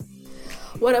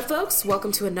What up, folks?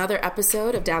 Welcome to another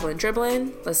episode of Dabblin'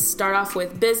 Dribblin'. Let's start off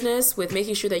with business, with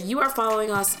making sure that you are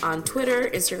following us on Twitter,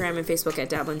 Instagram, and Facebook at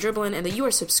Dabblin' Dribblin', and that you are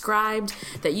subscribed,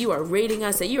 that you are rating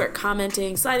us, that you are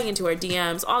commenting, sliding into our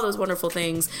DMs, all those wonderful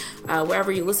things,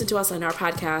 wherever you listen to us on our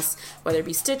podcasts, whether it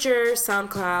be Stitcher,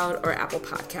 SoundCloud, or Apple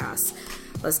Podcasts.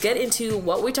 Let's get into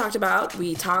what we talked about.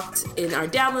 We talked in our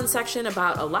Dabblin' section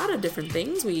about a lot of different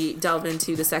things. We delved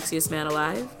into the sexiest man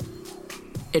alive,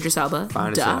 Idris Elba.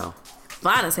 Fine as hell.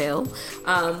 Fine as hell.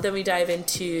 Then we dive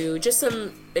into just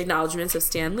some acknowledgments of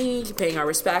Stan Lee, paying our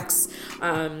respects.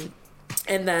 And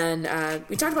then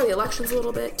we talked about the elections a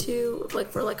little bit too,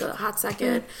 for a hot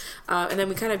second. And then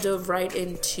we kind of dove right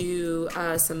into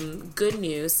some good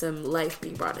news, some life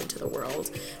being brought into the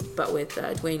world, but with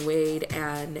Dwayne Wade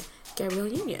and Gabrielle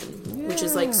Union, which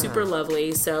is super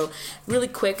lovely. So really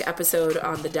quick episode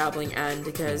on the dabbling end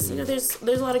because there's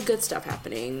a lot of good stuff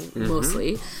happening,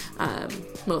 mostly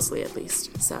at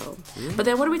least. So, but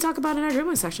then what do we talk about in our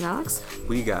dribbling section, Alex?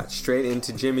 We got straight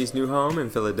into Jimmy's new home in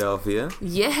Philadelphia.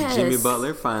 Yes, Jimmy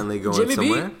Butler finally going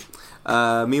somewhere.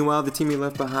 Meanwhile, the team he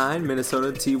left behind,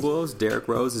 Minnesota T-Wolves, Derrick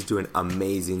Rose is doing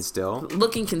amazing still.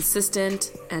 Looking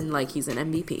consistent and like he's an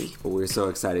MVP. We're so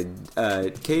excited.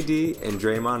 KD and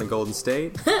Draymond in Golden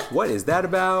State. What is that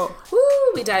about? Woo,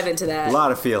 we dive into that. A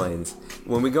lot of feelings.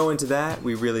 When we go into that,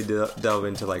 we really delve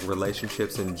into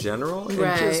relationships in general. And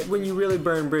just when you really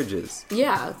burn bridges.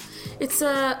 Yeah. It's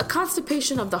a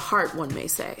constipation of the heart, one may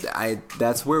say.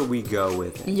 That's where we go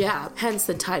with it. Yeah, hence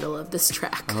the title of this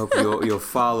track. I hope you'll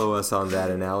follow us on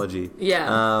that analogy.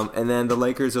 Yeah. And then the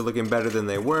Lakers are looking better than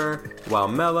they were, while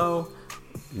Melo,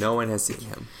 no one has seen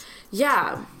him.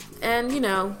 Yeah. And,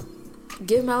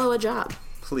 give Melo a job.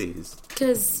 Please.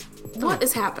 Because what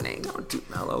is happening? Don't do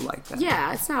Melo like that.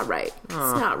 Yeah, it's not right. It's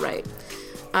not right.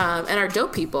 And our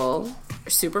dope people are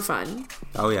super fun.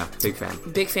 Oh, yeah. Big fan.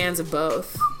 Big fans of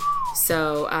both.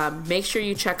 So make sure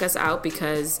you check us out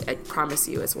because I promise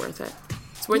you it's worth it.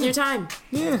 It's worth your time.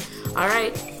 Yeah. All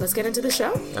right. Let's get into the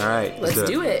show. All right. Let's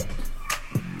do it.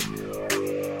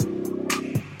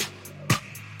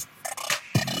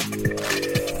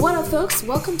 What up, folks?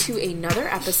 Welcome to another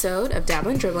episode of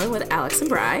Dabblin' Dribblin' with Alex and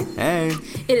Bri. Hey.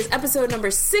 It is episode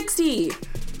number 60.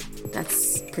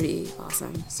 That's pretty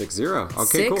awesome. 6-0.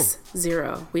 Okay, cool.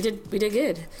 6-0. We did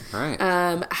good. All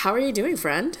right. How are you doing,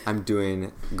 friend? I'm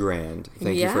doing grand.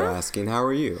 Thank you for asking. How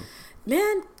are you?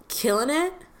 Man, killing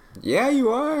it. Yeah, you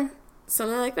are.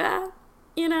 Something like that,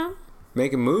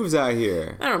 Making moves out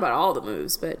here. I don't know about all the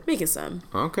moves, but making some.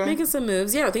 Okay. Making some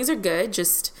moves. Yeah, things are good.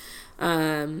 Just,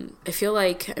 I feel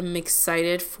like I'm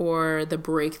excited for the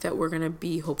break that we're going to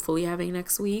be hopefully having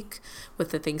next week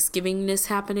with the Thanksgivingness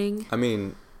happening. I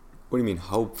mean, what do you mean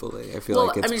hopefully? I feel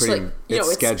like it's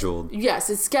it's scheduled. Yes,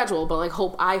 it's scheduled, but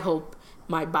I hope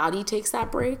my body takes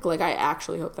that break. I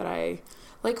actually hope that I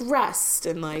rest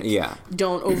and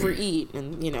don't overeat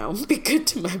and be good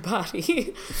to my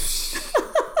body.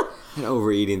 An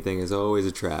overeating thing is always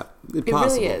a trap. It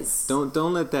really is.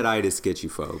 Don't let that itis get you,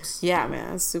 folks. Yeah,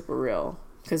 man, it's super real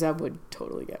because that would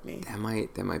totally get me. That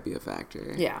might be a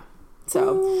factor. Yeah.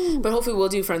 So, but hopefully we'll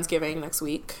do Friendsgiving next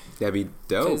week. That'd be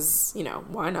dope. Because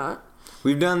why not?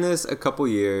 We've done this a couple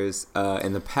years.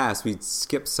 In the past, we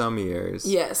skipped some years.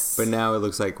 Yes. But now it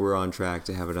looks like we're on track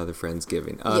to have another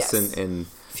Friendsgiving. Us and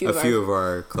a few of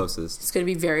our closest. It's going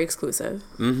to be very exclusive.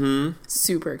 Mm-hmm.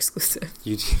 Super exclusive.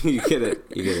 You get an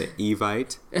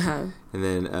Evite. Uh-huh. And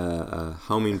then a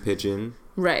homing pigeon.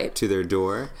 Right. To their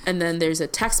door. And then there's a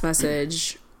text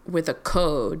message with a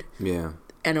code. Yeah.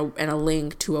 And a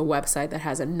link to a website that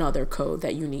has another code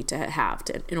that you need to have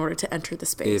in order to enter the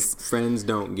space. If friends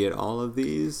don't get all of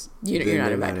these, you're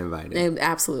not invited.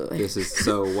 Absolutely.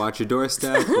 So watch your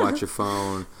doorstep, watch your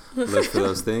phone, look for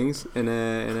those things in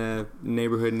a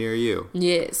neighborhood near you.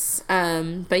 Yes.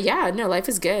 But yeah, no, life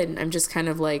is good. I'm just kind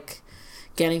of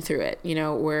getting through it.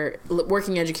 Where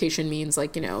working education means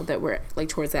that we're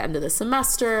towards the end of the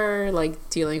semester,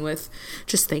 dealing with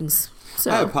just things. So,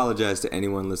 I apologize to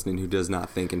anyone listening who does not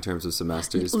think in terms of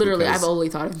semesters. Literally, I've only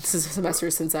thought of this as a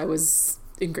semester since I was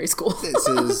in grade school.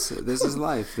 This is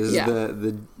life. This is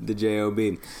the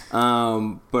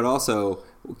job. But also,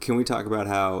 can we talk about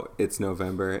how it's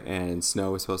November and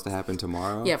snow is supposed to happen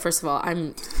tomorrow? Yeah. First of all,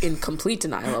 I'm in complete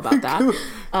denial about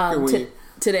that.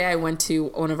 Today I went to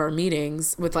one of our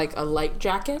meetings with a light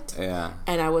jacket. Yeah.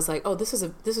 And I was like, oh, this was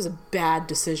a bad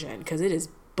decision because it is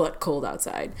butt cold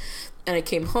outside. And I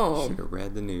came home. Should have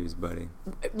read the news, buddy.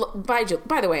 By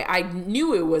the way, I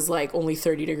knew it was only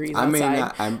 30 degrees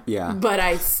outside. Yeah. But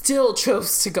I still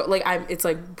chose to go. It's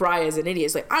Bri is an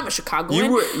idiot. It's I'm a Chicagoan.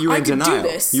 You were in denial. Do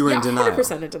this. You were in denial.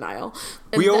 100% in denial.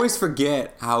 And we always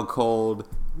forget how cold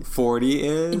 40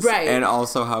 is, right, and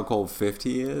also how cold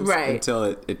 50 is, right, until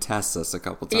it tests us a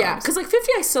couple times. Yeah, because like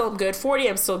 50 I still am good, 40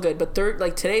 I'm still good, but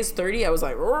like today's 30 I was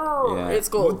like, it's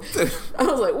cold. I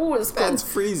was like, ooh, it's cold. That's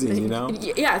freezing, you know.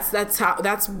 Yeah,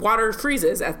 that's water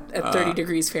freezes at 30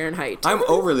 degrees Fahrenheit. I'm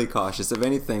overly cautious. If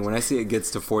anything, when I see it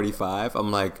gets to 45,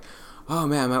 I'm like, oh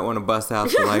man, I might want to bust out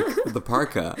the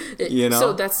parka, you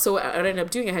know. So what I ended up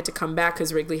doing, I had to come back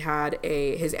because Wrigley had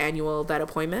his annual vet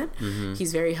appointment. Mm-hmm.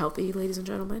 He's very healthy, ladies and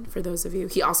gentlemen. For those of you,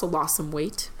 he also lost some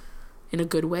weight, in a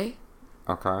good way.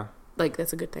 Okay. Like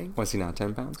that's a good thing. What's he now?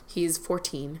 10 pounds. He's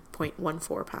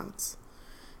 14.14 pounds.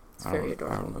 It's very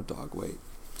adorable. I don't know dog weight.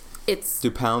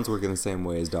 Do Do pounds work in the same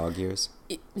way as dog years?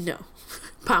 No,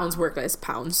 pounds work as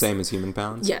pounds. Same as human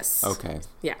pounds. Yes. Okay.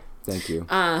 Yeah. Thank you.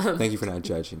 Thank you for not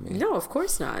judging me. No, of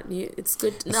course not. It's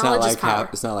good. It's not like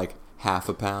it's not like half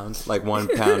a pound. Like 1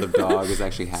 pound of dog is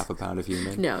actually half a pound of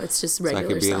human. No, it's just regular. So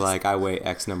I could be stuff. like, I weigh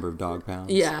X number of dog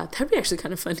pounds. Yeah, that'd be actually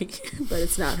kind of funny, but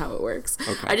it's not how it works.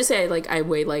 Okay. I just say I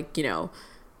weigh like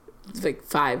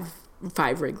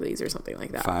five Wrigleys or something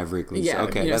like that. 5 Wrigleys. Yeah.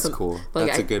 Okay, that's cool. Like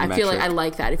that's a good metric. I feel like I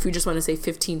like that. If you just want to say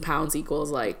 15 pounds equals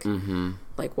like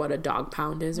what a dog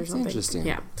pound is or something. Interesting.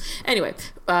 Yeah. Anyway,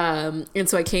 and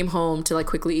so I came home to like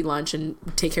quickly eat lunch and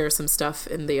take care of some stuff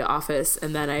in the office,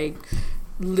 and then I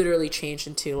literally changed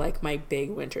into like my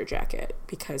big winter jacket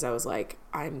because I was like,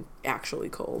 I'm actually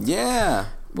cold. Yeah.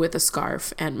 With a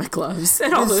scarf and my gloves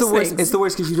and all those things. It's the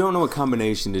worst because you don't know what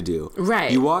combination to do.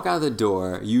 Right. You walk out the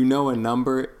door, you know a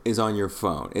number is on your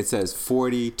phone. It says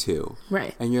 42.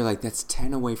 Right. And you're like, that's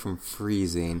 10 away from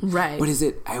freezing. Right. But is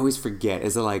it, I always forget,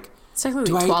 is it like, it's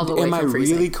technically 12 away am I from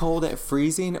freezing. really cold at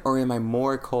freezing or am I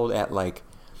more cold at like,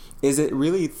 is it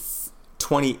really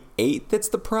 28 that's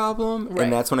the problem? Right.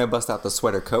 And that's when I bust out the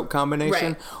sweater coat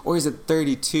combination? Right. Or is it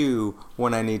 32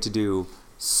 when I need to do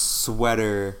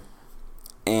sweater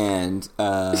and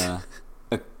a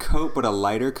coat but a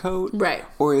lighter coat? Right.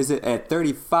 Or is it at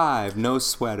 35 no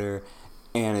sweater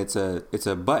and it's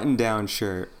a button down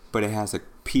shirt but it has a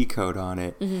pea coat on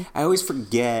it? I always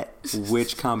forget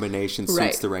which combination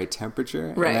suits the right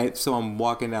temperature. Right. And so I'm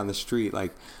walking down the street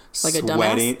like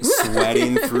sweating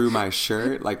through my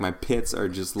shirt. Like my pits are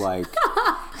just like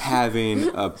having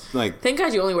a like. Thank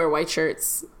God you only wear white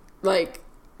shirts, like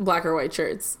black or white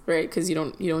shirts, right? Because you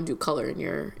don't do color in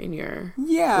your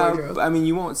wardrobe. I mean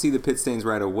you won't see the pit stains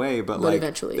right away, but like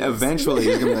eventually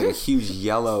there's gonna be like a huge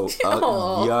yellow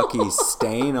yucky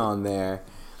stain on there.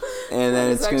 And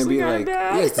then it's going to be like,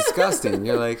 bad. yeah, it's disgusting.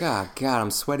 You're like, oh, God, I'm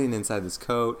sweating inside this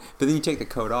coat. But then you take the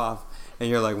coat off, and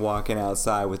you're like walking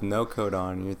outside with no coat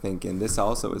on, and you're thinking, this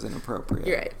also is inappropriate.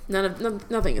 You're right.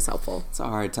 Nothing is helpful. It's a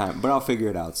hard time, but I'll figure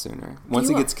it out sooner. Once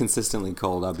it gets consistently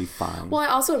cold, I'll be fine. Well, I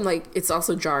also am like, it's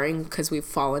also jarring because we've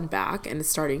fallen back, and it's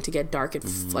starting to get dark at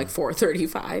like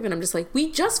 4:35, and I'm just like,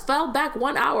 we just fell back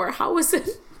 1 hour. How is it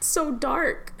so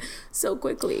dark so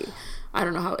quickly? I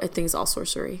don't know how. I think it's all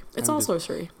sorcery. It's all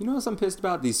sorcery. You know what I'm pissed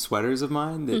about? These sweaters of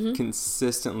mine that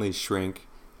consistently shrink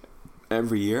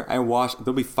every year. I wash.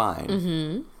 They'll be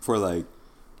fine for like,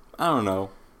 I don't know,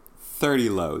 30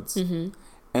 loads. And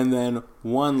then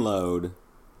one load,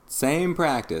 same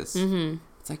practice.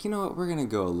 It's like, you know what? We're going to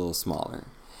go a little smaller.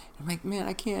 I'm like, man,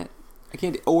 I can't.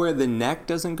 Or the neck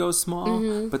doesn't go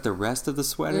small, but the rest of the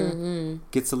sweater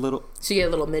gets a little. So you get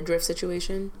a little midriff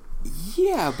situation?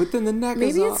 Yeah, but then the neck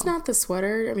maybe is it's not the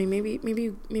sweater. I mean, maybe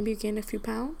you gained a few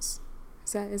pounds.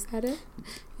 Is that it?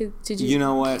 Did you? You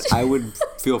know what? I would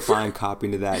feel fine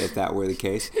copying to that if that were the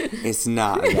case. It's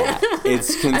not that.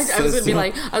 It's consistent. I was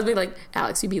gonna be like,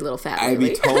 Alex, you'd be a little fat. I'd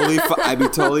be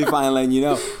totally fine letting you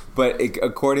know. But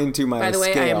according to my by the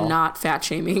way, scale, I am not fat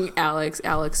shaming Alex.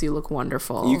 Alex, you look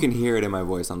wonderful. You can hear it in my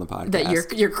voice on the podcast.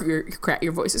 That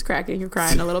your voice is cracking. You're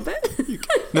crying a little bit.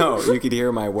 No, you could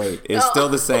hear my weight. It's still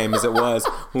the same as it was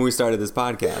when we started this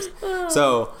podcast.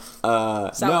 So,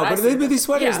 but these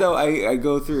sweaters though, I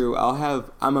go through.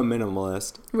 I'm a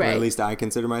minimalist, right? Or at least I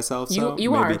consider myself. So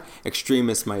you maybe are.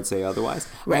 Extremists might say otherwise.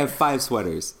 Right. I have 5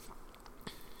 sweaters.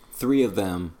 3 of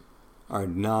them are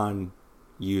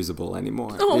non-usable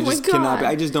anymore. Oh they just my God! Cannot be,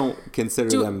 I just don't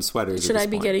consider them sweaters. Should I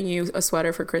be getting you a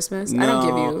sweater for Christmas? No, I don't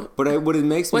give you. But what it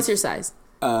makes me. What's your size?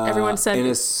 Everyone said in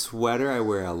a sweater I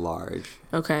wear a large.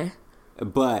 Okay.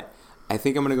 But I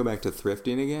think I'm gonna go back to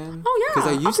thrifting again. Oh yeah,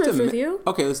 because I used to with you.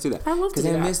 Okay, let's do that. I love to do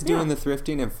that. Because I miss doing the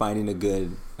thrifting and finding a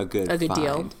good find.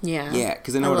 Deal. Yeah. Yeah,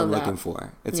 because I know what I'm looking that.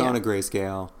 for. It's on a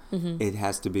grayscale. It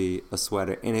has to be a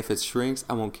sweater, and if it shrinks,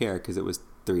 I won't care because it was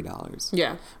 $3.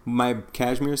 Yeah. My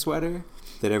cashmere sweater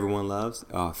that everyone loves.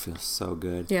 Oh, it feels so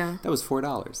good. Yeah. That was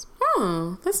 $4.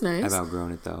 Oh, that's nice. I've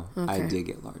outgrown it though. Okay. I did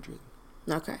get larger.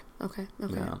 Okay.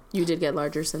 Yeah. You did get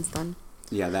larger since then.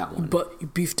 Yeah, that one. But you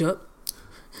beefed up.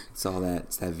 It's all that.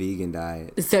 It's that vegan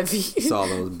diet. It's that vegan. It's all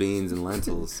those beans and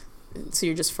lentils. So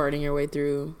you're just farting your way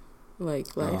through,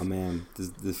 like, life. Oh man,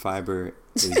 the fiber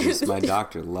is just. My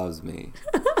doctor loves me.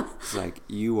 It's like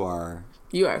you are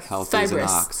healthy as an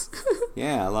ox.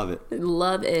 Yeah, I love it.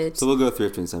 Love it. So we'll go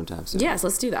thrifting sometime soon. Yes,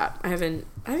 let's do that. I haven't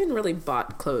really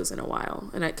bought clothes in a while,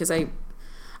 and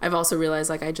I've also realized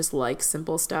like I just like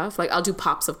simple stuff. Like I'll do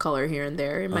pops of color here and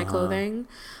there in my clothing,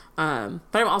 but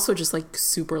I'm also just like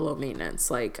super low maintenance.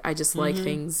 Like I just like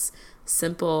things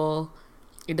simple.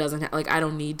 It doesn't like I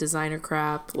don't need designer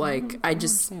crap. Like I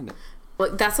just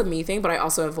like that's a me thing. But I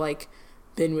also have like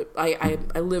been I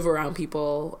live around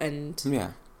people and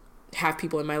have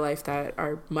people in my life that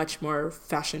are much more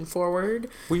fashion forward.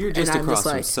 Well, you're just across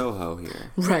from Soho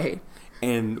here, right?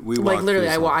 And we like literally,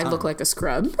 I look like a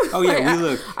scrub. Oh yeah,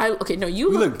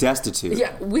 we look destitute.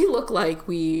 Yeah, we look like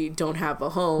we don't have a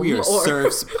home. We are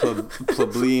serfs,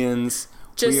 plebeians.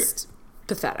 Just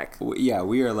pathetic. Yeah,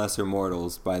 we are lesser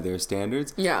mortals by their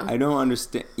standards. Yeah, I don't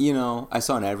understand. You know, I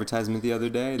saw an advertisement the other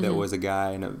day that was a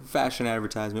guy in a fashion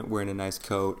advertisement wearing a nice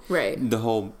coat. Right. The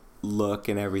whole look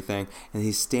and everything, and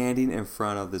he's standing in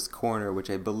front of this corner,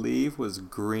 which I believe was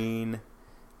Green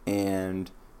and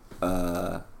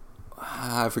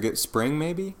I forget, Spring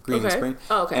maybe? Green and Spring.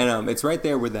 Oh, okay. And it's right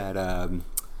there where that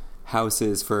house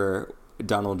is for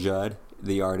Donald Judd,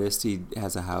 the artist. He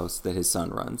has a house that his son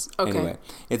runs. Okay. Anyway,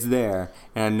 it's there,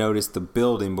 and I noticed the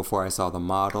building before I saw the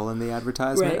model in the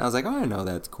advertisement. Right. I was like, oh, I know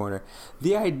that's the corner.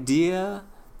 The idea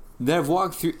that I've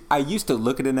walked through, I used to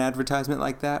look at an advertisement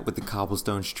like that with the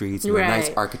cobblestone streets and the nice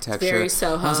architecture. Very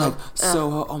Soho. I was like,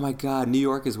 Soho, oh my God, New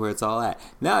York is where it's all at.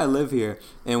 Now I live here,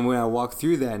 and when I walk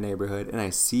through that neighborhood and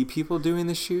I see people doing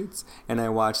the shoots and I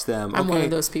watch them. I'm one of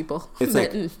those people. It's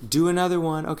like, do another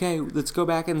one. Okay, let's go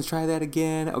back and try that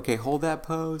again. Okay, hold that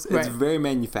pose. It's very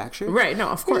manufactured. Right, no,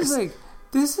 of course. It's like,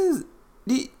 this is...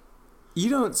 You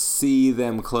don't see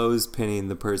them clothespinning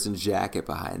the person's jacket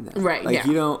behind them. Right, like,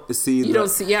 you don't see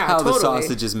how the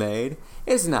sausage is made.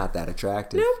 It's not that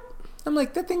attractive. Nope. I'm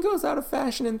like, that thing goes out of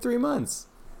fashion in 3 months.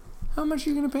 How much are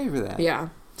you going to pay for that? Yeah,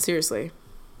 seriously.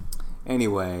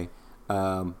 Anyway,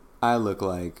 I look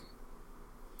like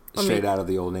straight out of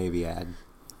the Old Navy ad.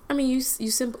 I mean, you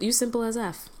simple as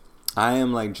F. I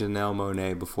am like Janelle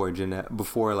Monáe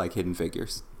before like Hidden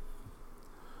Figures.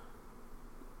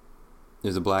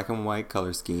 There's a black and white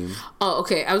color scheme. Oh,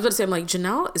 okay. I was about to say, I'm like,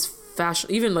 Janelle is fashion.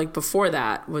 Even like before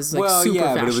that was like super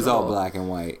fashionable. But it was all black and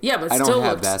white. Yeah, but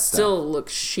still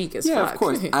looks chic as fuck. Yeah, of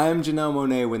course. I am Janelle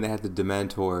Monáe when they had the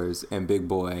Dementors and Big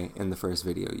Boy in the first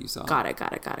video you saw. Got it.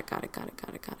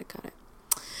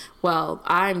 Well,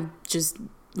 I'm just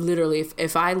literally,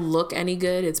 if I look any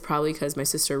good, it's probably because my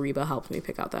sister Reba helped me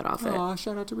pick out that outfit. Oh,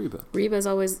 shout out to Reba. Reba's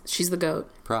always, she's the GOAT.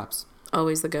 Props.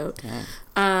 Always the GOAT.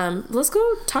 Yeah. Let's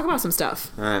go talk about some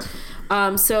stuff. All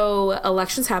right. So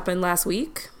elections happened last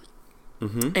week,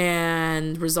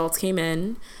 and results came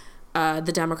in.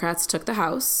 The Democrats took the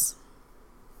House,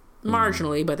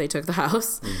 marginally, but they took the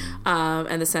House,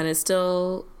 and the Senate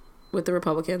still with the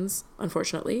Republicans,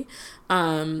 unfortunately.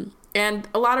 And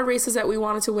a lot of races that we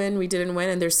wanted to win, we didn't win,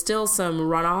 and there's still some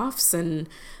runoffs and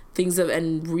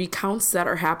and recounts that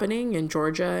are happening in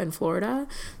Georgia and Florida.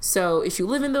 So if you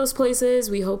live in those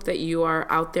places, we hope that you are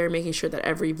out there making sure that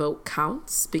every vote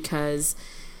counts, because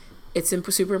it's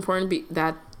super important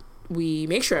that we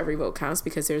make sure every vote counts,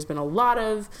 because there's been a lot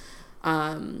of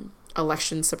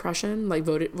election suppression, like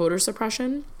voter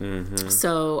suppression.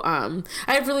 So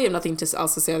I really have nothing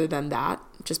else to say other than that,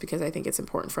 just because I think it's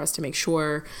important for us to make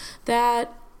sure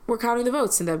that we're counting the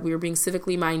votes and that we're being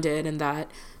civically minded, and that,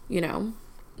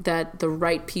 that the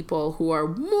right people who are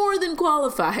more than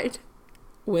qualified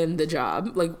win the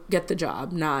job, like get the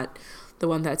job, not the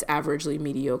one that's averagely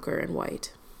mediocre and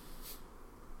white.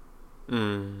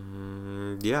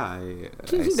 Yeah, I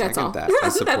that's second all. That.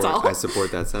 That's all. I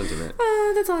support that sentiment.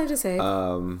 That's all I have to say.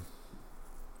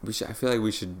 I feel like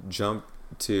we should jump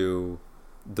to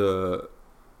the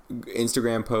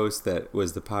Instagram post that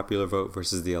was the popular vote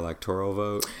versus the electoral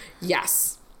vote.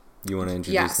 Yes. You want to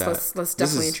introduce that? Let's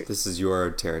definitely introduce. This is your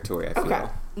territory, I feel.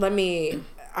 Okay.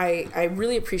 I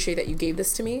really appreciate that you gave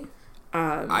this to me.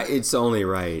 It's only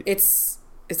right. It's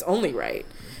only right.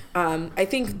 I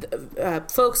think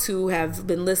folks who have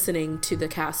been listening to the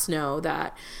cast know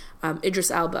that Idris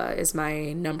Elba is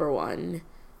my number one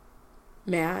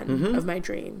man of my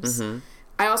dreams.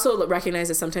 I also recognize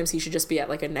that sometimes he should just be at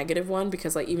like a negative one,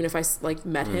 because like even if I like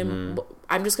met him,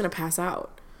 I'm just gonna pass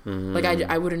out. Like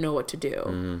I wouldn't know what to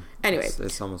do. Anyway,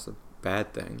 it's almost a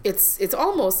bad thing. It's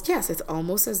almost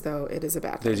as though it is a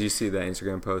bad thing. Did you see that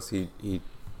Instagram post he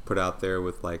put out there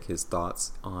with like his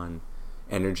thoughts on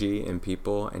energy in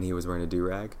people, and he was wearing a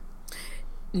do-rag?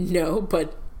 No,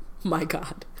 but my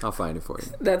God. I'll find it for you.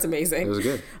 That's amazing. It was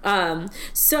good.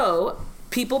 So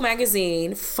People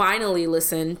magazine finally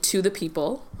listened to the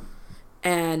people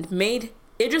and made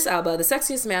Idris Elba the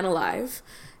sexiest man alive.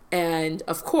 And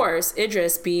of course,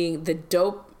 Idris, being the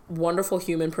dope, wonderful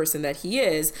human person that he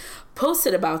is,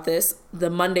 posted about this the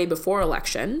Monday before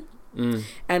election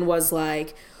and was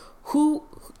like,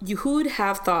 who'd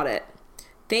have thought it?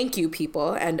 Thank you,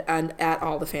 people, and at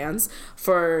all the fans,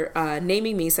 for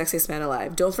naming me sexiest man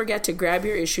alive. Don't forget to grab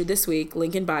your issue this week,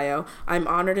 link in bio. I'm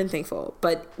honored and thankful.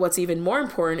 But what's even more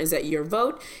important is that your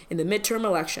vote in the midterm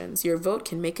elections, your vote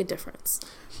can make a difference.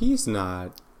 He's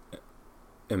not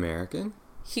American.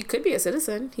 He could be a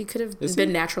citizen. He could have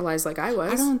been naturalized like I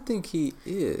was. I don't think he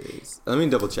is. Let me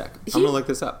double check. I'm going to look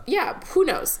this up. Yeah, who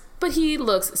knows? But he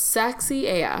looks sexy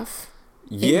AF.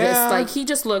 Yeah. Like, he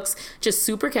just looks just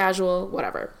super casual,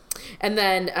 whatever. And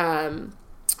then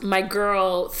my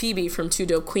girl Phoebe from Two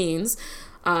Dope Queens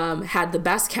had the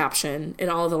best caption in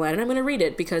all of the land. And I'm going to read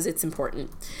it because it's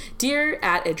important. Dear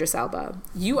at Idris Elba,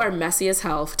 you are messy as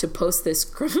hell to post this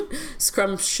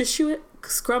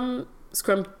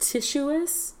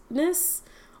scrumptiousness.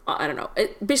 I don't know.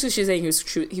 Basically, she's saying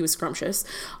he was scrumptious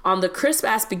on the crisp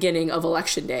ass beginning of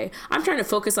election day. I'm trying to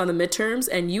focus on the midterms,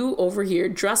 and you over here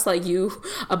dressed like you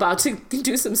about to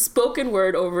do some spoken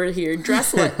word over here.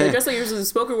 Dress like you're some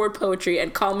spoken word poetry,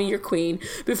 and call me your queen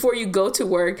before you go to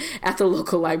work at the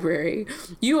local library.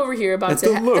 You over here about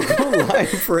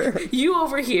library. You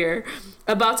over here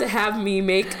about to have me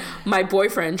make my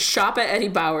boyfriend shop at Eddie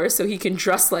Bauer so he can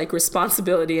dress like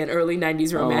Responsibility and early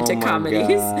 90s romantic comedies.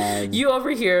 God. You over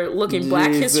here looking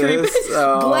Black History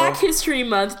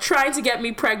Month, trying to get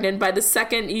me pregnant by the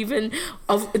second evening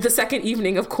of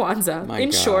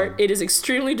Kwanzaa. Short, it is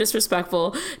extremely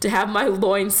disrespectful to have my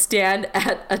loins stand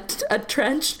at a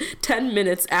trench 10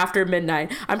 minutes after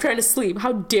midnight. I'm trying to sleep.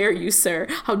 How dare you, sir?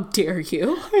 How dare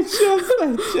you? I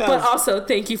just. But also,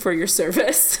 thank you for your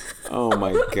service. Oh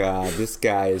my God, this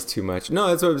guy is too much. No,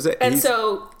 that's what I'm saying. And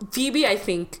so Phoebe, I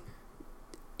think,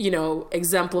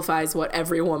 exemplifies what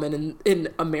every woman in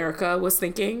America was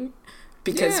thinking,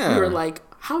 because we were like,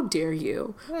 how dare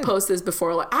you post this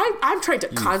before? Like, I'm trying to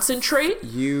concentrate.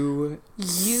 You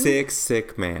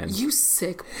sick man. You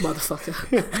sick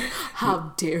motherfucker.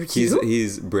 How dare you?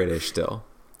 He's British still.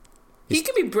 He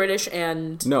could be British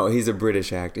and... No, he's a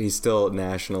British actor. He's still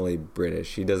nationally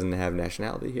British. He doesn't have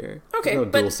nationality here. Okay, no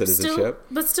dual citizenship.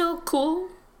 But still cool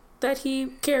that he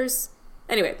cares.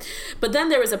 Anyway, but then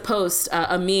there was a post,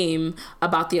 a meme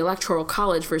about the Electoral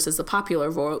College versus the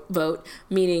popular vote,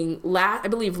 meaning I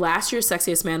believe last year's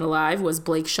Sexiest Man Alive was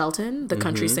Blake Shelton, the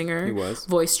country singer, he was.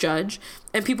 Voice judge.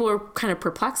 And people were kind of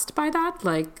perplexed by that.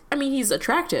 Like, I mean, he's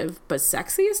attractive, but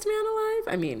Sexiest Man Alive?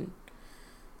 I mean...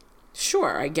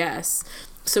 Sure, I guess.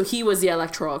 So he was the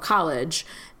Electoral College,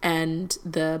 and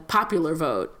the popular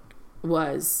vote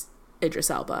was Idris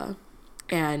Elba.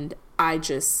 And I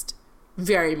just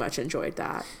very much enjoyed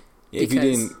that. If you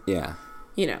didn't, the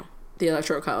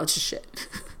Electoral College is shit.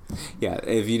 Yeah,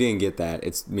 if you didn't get that,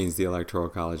 it means the Electoral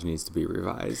College needs to be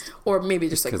revised. Or maybe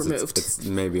just removed. It's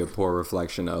maybe a poor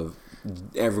reflection of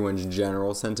everyone's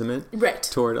general sentiment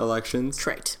toward elections.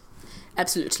 Right.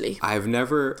 Absolutely. I've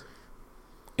never...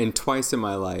 And twice in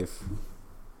my life,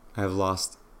 I've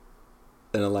lost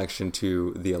an election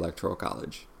to the Electoral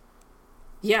College.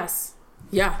 Yes.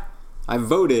 Yeah. I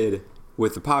voted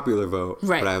with the popular vote,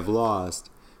 right. But I've lost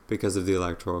because of the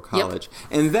Electoral College.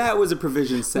 Yep. And that was a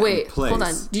provision set in place. Hold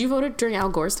on. Did you vote during Al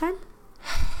Gore's time?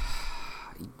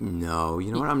 No,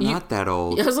 you know what? I'm not that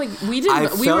old. I was like, we didn't. I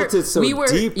felt it so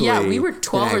deeply. Yeah, we were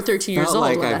 12 or 13 years old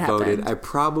when that happened. I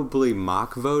probably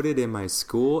mock voted in my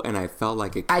school, and I felt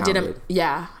like it counted. I didn't.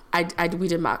 Yeah, we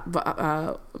did mock It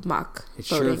votings.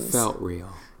 Sure felt real.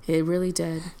 It really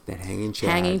did. That hanging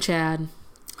Chad.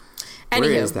 Anywho.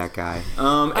 Where is that guy?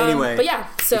 Anyway, but yeah.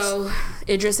 So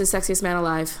Idris is sexiest man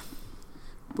alive.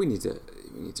 We need to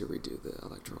redo the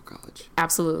Electoral College.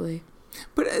 Absolutely.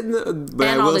 But and I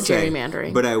all will the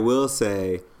gerrymandering. But I will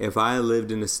say, if I lived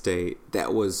in a state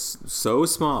that was so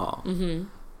small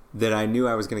that I knew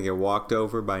I was going to get walked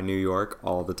over by New York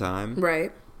all the time,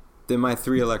 right? Then my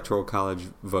 3 Electoral College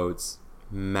votes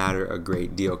matter a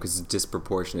great deal because it's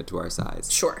disproportionate to our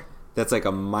size. Sure. That's like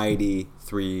a mighty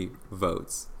 3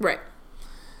 votes. Right.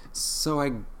 So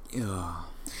I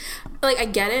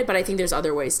get it, but I think there's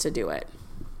other ways to do it.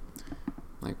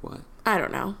 Like what? I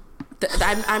don't know.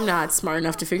 I'm not smart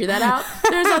enough to figure that out.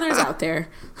 There's others out there.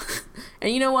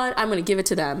 And you know what? I'm going to give it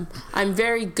to them. I'm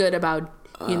very good about,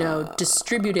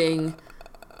 distributing,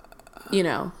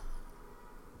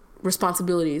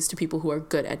 responsibilities to people who are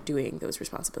good at doing those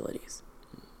responsibilities.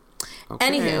 Okay.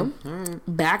 Anywho, All right.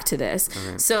 back to this.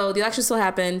 Okay. So the election still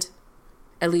happened.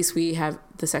 At least we have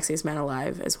the sexiest man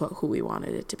alive as who we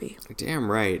wanted it to be. Damn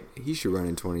right. He should run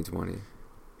in 2020.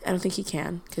 I don't think he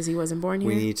can because he wasn't born here.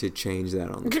 We need to change that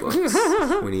on the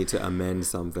books. We need to amend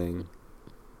something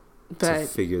to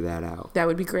figure that out. That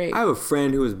would be great. I have a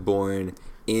friend who was born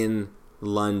in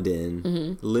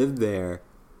London, lived there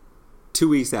 2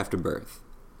 weeks after birth.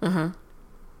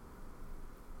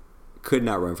 Could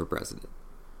not run for president.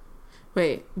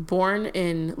 Wait, born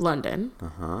in London.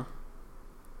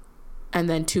 And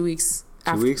then 2 weeks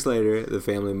after. 2 weeks later, the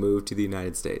family moved to the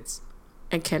United States.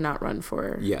 And cannot run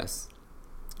for. Yes.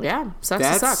 Yeah, sucks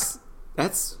to suck.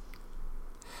 That's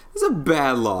a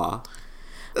bad law.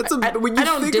 That's when you I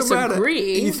don't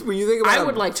disagree. When you think about I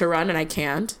would like to run and I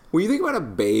can't. When you think about a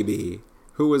baby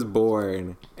who was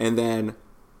born and then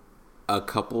a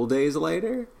couple days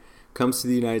later comes to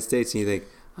the United States and you think,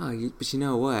 but you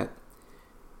know what?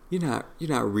 You're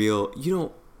not real.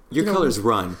 Your colors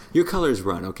run. Your colors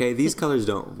run. Okay, these colors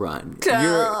don't run.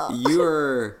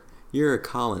 You're a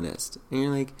colonist, and you're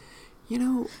like,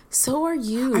 So are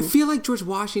you. I feel like George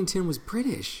Washington was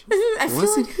British.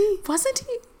 Wasn't he?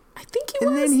 I think he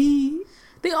was. And then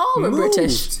they all were moved.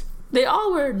 British. They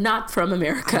all were not from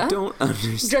America. I don't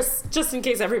understand. Just in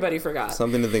case everybody forgot.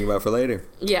 Something to think about for later.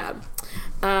 Yeah.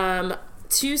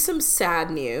 To some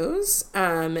sad news.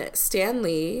 Stan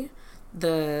Lee,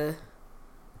 the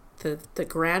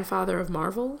grandfather of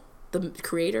Marvel, the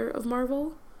creator of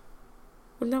Marvel.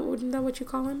 Wouldn't that what you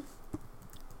call him?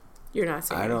 You're not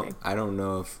saying anything. I don't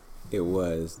know if it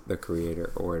was the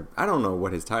creator or I don't know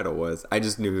what his title was. I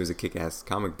just knew he was a kick-ass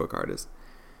comic book artist.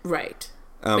 Right.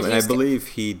 And I believe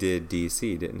he did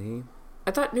DC, didn't he?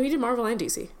 No, he did Marvel and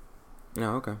DC.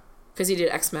 Oh, okay. Because he did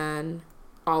X-Men,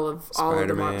 all of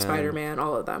the Spider-Man,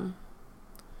 all of them.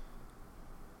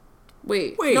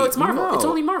 Wait, no, it's Marvel. No. It's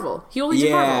only Marvel. He only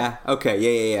did Marvel. Yeah, okay,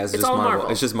 yeah. It's just all Marvel.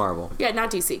 It's just Marvel. Yeah, not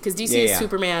DC, because DC is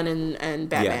Superman and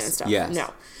Batman and stuff. Yes.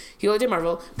 No, he only did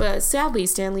Marvel. But sadly,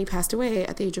 Stan Lee passed away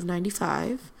at the age of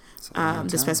 95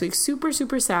 this past week. Super,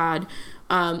 super sad.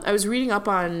 I was reading up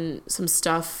on some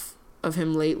stuff of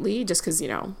him lately, just because,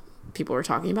 people were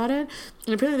talking about it.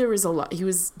 And apparently there was he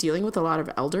was dealing with a lot of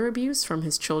elder abuse from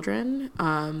his children.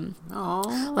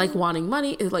 Like wanting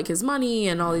money, like his money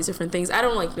and all these different things. I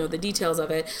don't know the details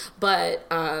of it, but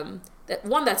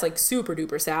that's like super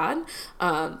duper sad.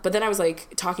 But then I was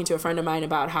like talking to a friend of mine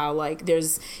about how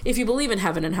if you believe in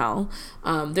heaven and hell,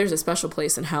 there's a special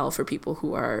place in hell for people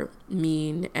who are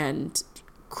mean and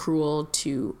cruel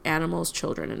to animals,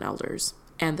 children, and elders,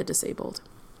 and the disabled.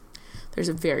 There's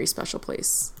a very special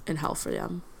place in hell for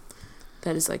them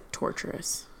that is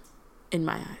torturous in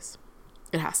my eyes.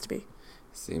 It has to be.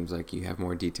 Seems like you have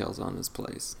more details on this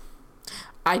place.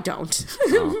 I don't.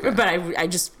 Oh, okay. But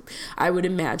I would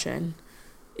imagine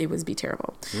it would be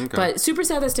terrible. Okay. But super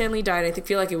sad that Stan Lee died. I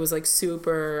feel like it was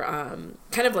super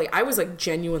I was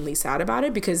genuinely sad about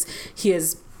it because he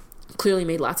has clearly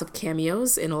made lots of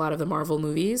cameos in a lot of the Marvel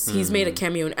movies. He's made a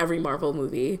cameo in every Marvel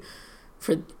movie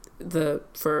for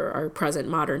our present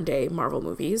modern day Marvel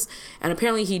movies, and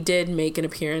apparently he did make an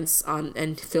appearance on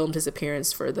and filmed his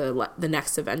appearance for the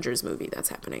next Avengers movie that's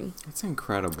happening. That's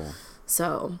incredible.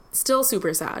 So still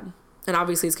super sad, and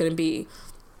obviously it's going to be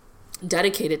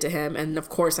dedicated to him, and of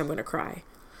course I'm going to cry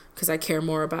because I care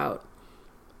more about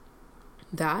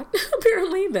that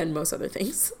apparently than most other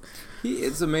things.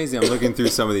 It's amazing. I'm looking through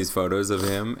some of these photos of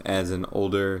him as an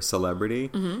older celebrity,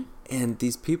 and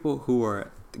these people who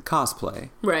are cosplay,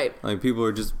 right? People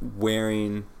are just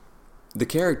wearing the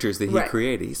characters that he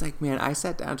created. He's like, man, I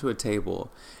sat down to a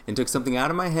table and took something out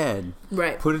of my head,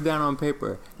 put it down on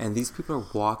paper, and these people are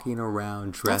walking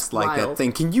around dressed like that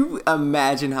thing. Can you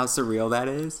imagine how surreal that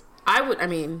is?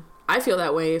 I feel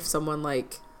that way if someone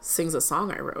sings a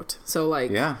song I wrote. So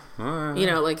yeah,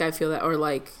 I feel that,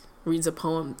 or reads a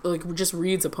poem, just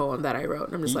reads a poem that I wrote,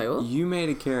 and I'm just you made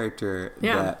a character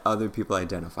that other people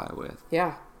identify with.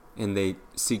 Yeah. And they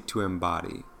seek to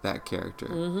embody that character.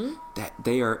 That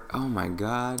they are, oh my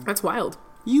God. That's wild.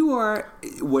 You are,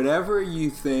 whatever you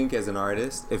think as an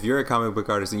artist, if you're a comic book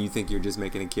artist and you think you're just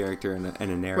making a character and a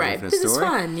narrative and a story. It's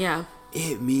fun, yeah.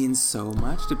 It means so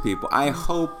much to people. I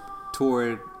hope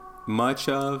toward much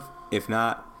of, if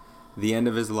not the end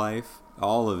of his life,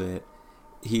 all of it,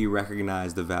 he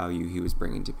recognized the value he was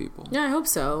bringing to people. Yeah, I hope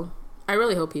so. I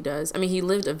really hope he does. He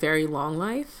lived a very long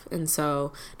life, and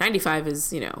so 95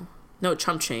 is, no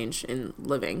chump change in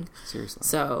living. Seriously.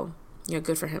 So,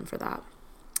 good for him for that.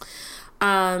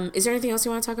 Is there anything else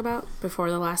you want to talk about before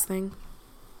the last thing?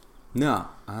 No,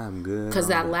 I'm good. Because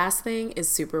that last thing is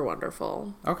super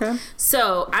wonderful. Okay.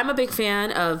 So I'm a big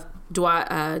fan of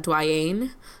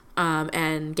Dwayne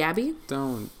and Gabby.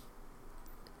 Don't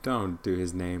do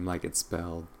his name like it's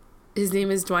spelled. His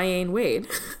name is Dwayne Wade.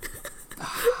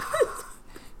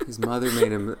 His mother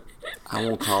made him. I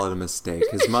won't call it a mistake.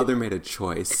 His mother made a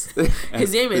choice.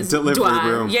 His name is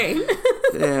Dwayne.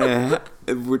 Yeah,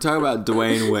 we're talking about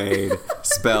Dwayne Wade,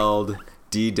 spelled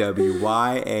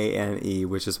Dwyane,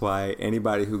 which is why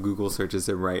anybody who Google searches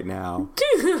him right now,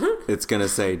 it's gonna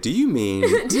say, "Do you mean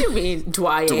Dwayne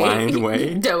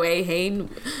Wade?"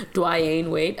 Dwayne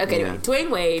Wade. Okay, Yeah. anyway, Dwayne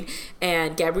Wade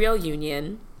and Gabrielle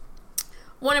Union.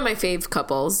 One of my fave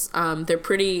couples. They're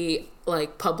pretty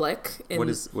like public. What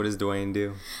does Dwayne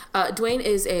do? Dwayne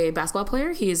is a basketball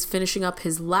player. He is finishing up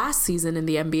his last season in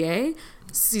the NBA,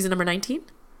 season number 19.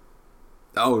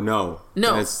 Oh, no.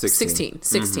 No, It's 16.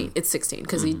 16. Mm-hmm. It's 16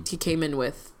 because he came in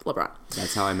with LeBron.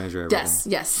 That's how I measure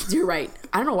everything. Yes, you're right.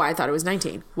 I don't know why I thought it was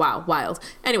 19. Wow, wild.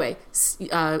 Anyway,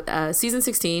 season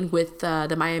 16 with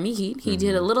the Miami Heat. He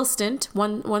did a little stint,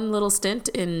 one little stint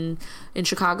in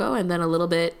Chicago, and then a little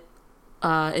bit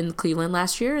in Cleveland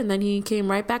last year, and then he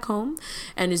came right back home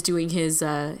and is doing his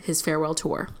farewell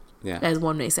tour. Yeah. As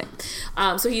one may say.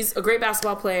 So he's a great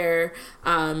basketball player.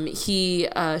 He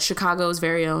Chicago's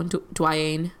very own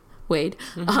Dwayne Wade.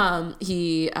 Mm-hmm.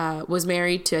 He was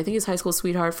married to, I think, his high school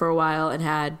sweetheart for a while and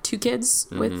had 2 kids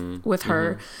with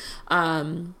her.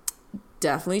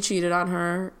 Definitely cheated on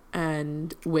her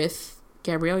and with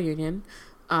Gabrielle Union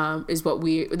is what the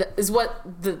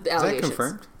allegations. Is that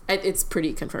confirmed? It's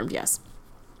pretty confirmed. Yes.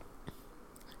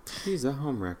 He's a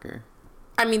homewrecker.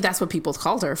 I mean, that's what people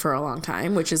called her for a long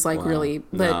time, which is like really,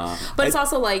 but no. It's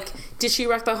also like, did she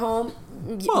wreck the home?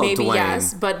 Well, maybe Dwayne.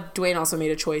 yes, but Dwayne also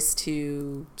made a choice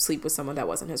to sleep with someone that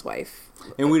wasn't his wife,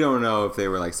 and we don't know if they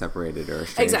were like separated or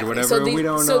estranged exactly. or whatever. So we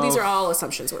don't know. These are all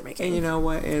assumptions we're making. And you know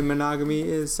what? And monogamy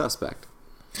is suspect.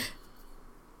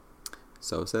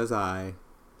 So says I.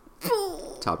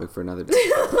 Topic for another day.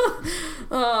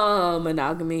 Oh,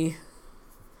 monogamy.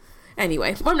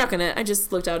 Anyway, I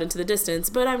just looked out into the distance,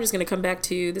 but I'm just gonna come back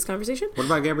to this conversation. What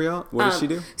about Gabrielle? What does she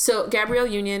do? So Gabrielle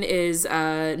Union is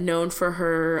known for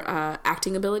her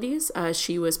acting abilities.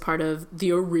 She was part of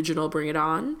the original Bring It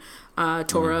On,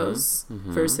 Toros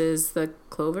versus the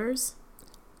Clovers.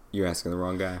 You're asking the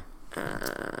wrong guy.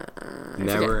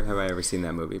 Never have I ever seen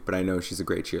that movie, but I know she's a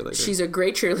great cheerleader. She's a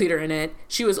great cheerleader in it.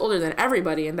 She was older than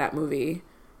everybody in that movie.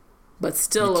 But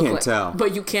still you can't tell.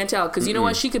 But you can't tell because you know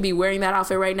what? She could be wearing that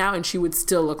outfit right now and she would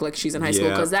still look like she's in high school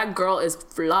because that girl is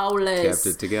flawless.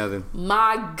 Kept it together.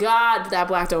 My God, that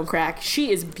black don't crack.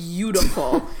 She is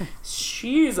beautiful.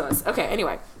 Jesus. Okay.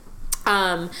 Anyway,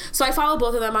 so I follow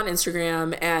both of them on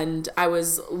Instagram and I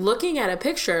was looking at a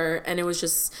picture and it was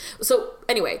just so.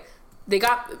 Anyway,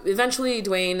 eventually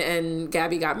Dwayne and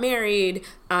Gabby got married.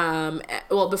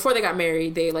 Well, before they got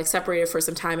married, they like separated for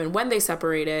some time, and when they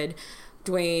separated,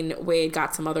 Dwayne Wade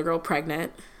got some other girl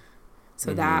pregnant.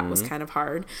 So that was kind of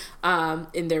hard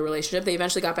in their relationship. They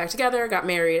eventually got back together, got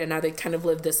married, and now they kind of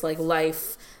live this like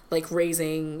life, like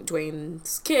raising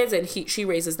Dwayne's kids, and she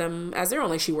raises them as their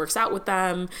own. Like she works out with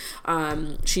them.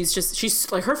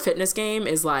 She's like, her fitness game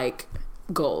is like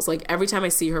goals. Like every time I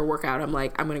see her work out, I'm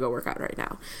like, I'm going to go work out right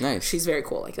now. Nice. She's very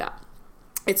cool like that.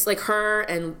 It's like her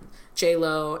and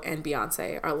J-Lo and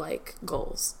Beyonce are like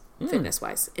goals fitness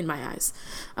wise in my eyes.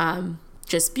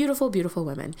 Just beautiful, beautiful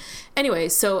women. Anyway,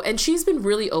 and she's been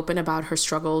really open about her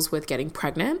struggles with getting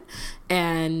pregnant,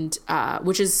 and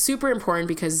which is super important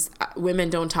because women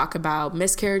don't talk about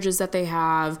miscarriages that they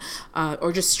have,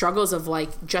 or just struggles of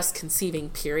like just conceiving,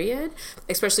 period,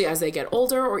 especially as they get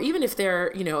older, or even if they're,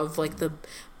 of like the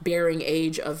bearing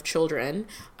age of children.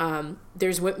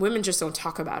 There's women just don't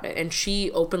talk about it, and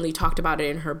she openly talked about it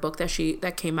in her book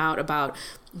that came out about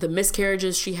the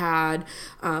miscarriages she had,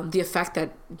 the effect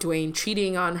that Dwayne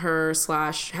cheating on her /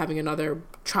 having another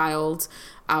child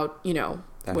out,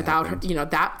 that without happened. her,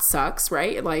 that sucks,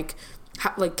 right? Like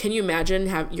can you imagine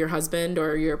have your husband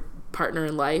or your partner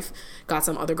in life got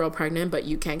some other girl pregnant, but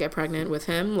you can't get pregnant with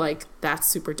him? Like that's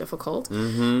super difficult.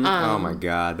 Oh my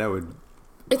God, that would.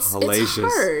 It's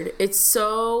hard. It's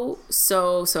so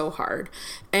hard.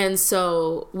 And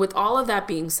so with all of that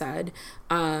being said,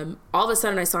 all of a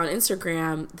sudden I saw on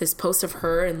Instagram this post of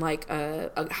her in like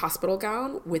a hospital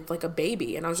gown with like a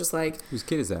baby. And I was just like, whose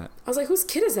kid is that? I was like, whose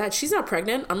kid is that? She's not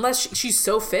pregnant unless she's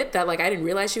so fit that like I didn't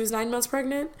realize she was 9 months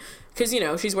pregnant. Because,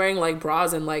 she's wearing like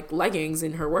bras and like leggings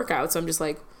in her workout. So I'm just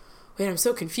like, wait, I'm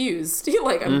so confused.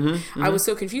 I was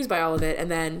so confused by all of it. And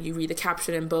then you read the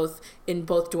caption in both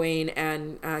Dwayne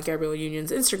and Gabrielle Union's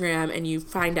Instagram, and you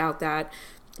find out that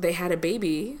they had a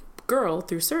baby girl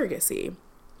through surrogacy.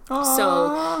 Aww.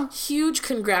 So huge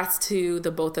congrats to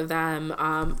the both of them.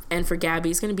 And for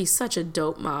Gabby, it's going to be such a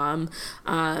dope mom.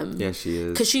 Yeah, she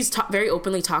is. Because she's very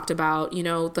openly talked about, you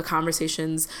know, the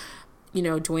conversations, you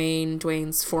know,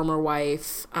 Dwayne's former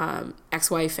wife,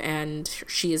 ex-wife, and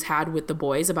she has had with the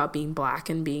boys about being black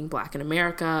and being black in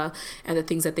America and the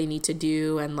things that they need to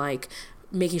do, and like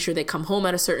making sure they come home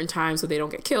at a certain time so they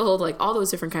don't get killed, like all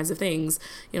those different kinds of things,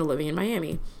 you know, living in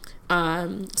Miami.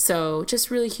 So just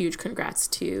really huge congrats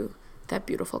to that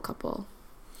beautiful couple.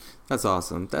 That's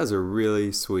awesome. That's a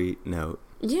really sweet note.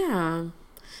 Yeah.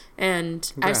 And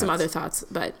congrats. I have some other thoughts,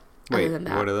 but wait, other than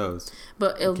that, what are those?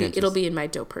 But it'll be in my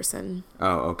dope person.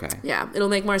 Oh, okay. Yeah, it'll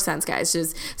make more sense, guys.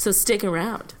 Just so stick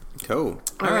around. Cool.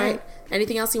 All right.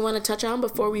 Anything else you want to touch on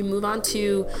before we move on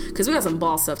to, because we got some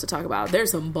ball stuff to talk about.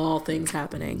 There's some ball things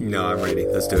happening. No, I'm ready.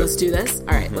 Let's do it. Let's do this. All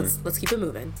right, let's keep it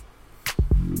moving.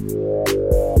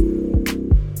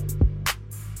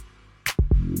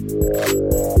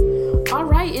 All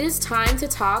right, it is time to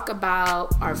talk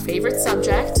about our favorite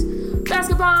subject,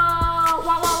 basketball. Wow,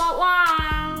 wow, wow,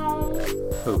 wow.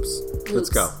 Hoops. Let's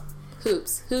go.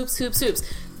 Hoops.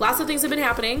 Lots of things have been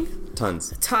happening.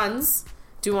 Tons.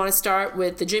 Do you want to start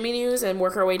with the Jimmy news and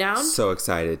work our way down? So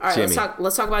excited. All right, Jimmy.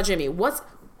 let's talk about Jimmy.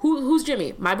 Who's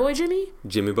Jimmy? My boy Jimmy?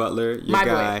 Jimmy Butler, your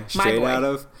guy,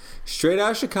 straight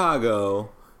out of Chicago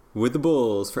with the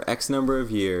Bulls for X number of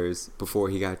years before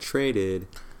he got traded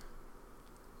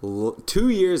 2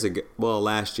 years ago. Well,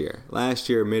 last year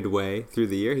midway through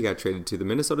the year, he got traded to the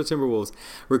Minnesota Timberwolves,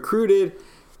 recruited,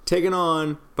 taken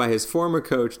on by his former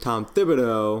coach Tom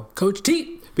Thibodeau. Coach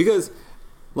T. Because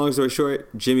long story short,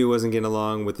 Jimmy wasn't getting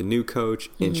along with the new coach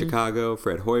in Chicago,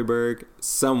 Fred Hoiberg.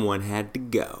 Someone had to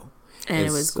go. And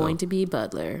it was going to be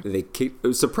Butler.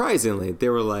 Surprisingly, they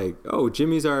were like, "Oh,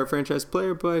 Jimmy's our franchise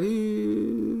player, but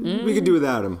we could do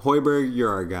without him. Hoiberg,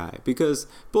 you're our guy." Because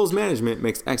Bulls management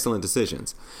makes excellent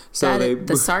decisions. So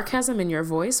the sarcasm in your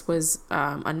voice was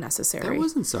unnecessary. That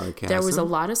wasn't sarcasm. There was a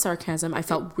lot of sarcasm. I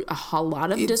felt a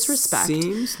lot of disrespect. It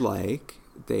seems like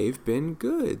they've been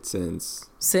good since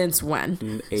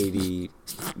when?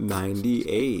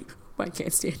 98. I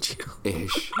can't stand you.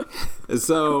 Ish.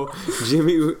 So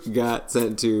Jimmy got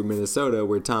sent to Minnesota,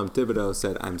 where Tom Thibodeau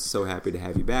said, "I'm so happy to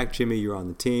have you back, Jimmy. You're on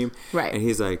the team." Right. And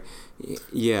he's like,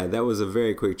 "Yeah, that was a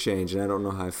very quick change, and I don't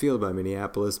know how I feel about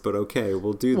Minneapolis, but okay,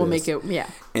 we'll do this. We'll make it, yeah."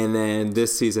 And then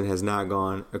this season has not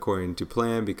gone according to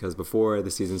plan, because before the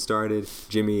season started,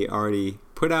 Jimmy already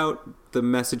put out the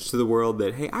message to the world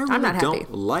that, "Hey, I really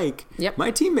don't like my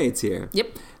teammates here.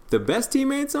 Yep. The best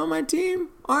teammates on my team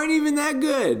aren't even that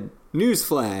good."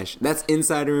 Newsflash. That's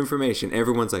insider information.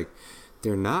 Everyone's like,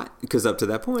 they're not. Because up to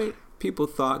that point, people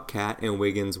thought Cat and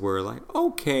Wiggins were like,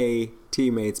 okay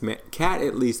teammates. Cat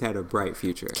at least had a bright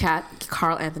future.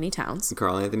 Karl Anthony Towns.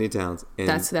 And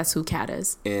that's who Cat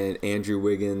is. And Andrew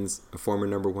Wiggins, a former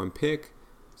number 1 pick,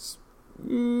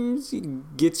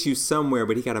 gets you somewhere,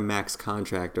 but he got a max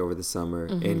contract over the summer.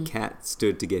 And Cat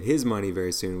stood to get his money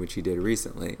very soon, which he did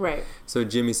recently. Right. So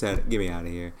Jimmy said, "Get me out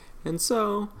of here." And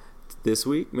so this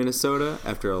week, Minnesota,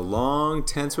 after a long,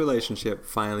 tense relationship,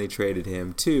 finally traded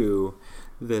him to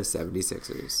the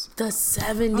 76ers. The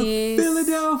 70s.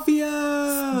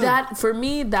 Philadelphia! That, for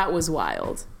me, that was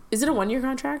wild. Is it a 1-year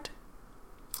contract?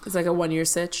 It's like a 1-year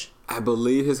sitch? I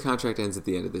believe his contract ends at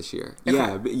the end of this year.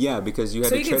 Okay. Yeah, because you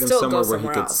had to trade him somewhere where he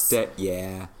could stay.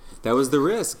 Yeah, that was the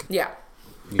risk. Yeah.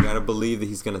 You got to believe that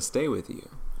he's going to stay with you.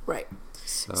 Right.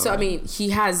 So, I mean, he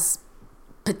has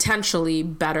potentially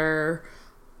better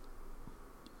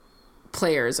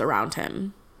players around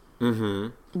him.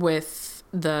 With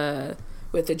the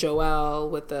Joel,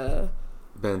 with the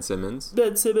Ben Simmons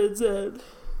and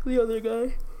the other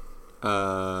guy.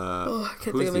 I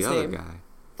can't think of his name. Guy?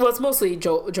 Well, it's mostly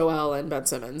Joel and Ben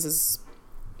Simmons. Is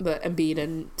the Embiid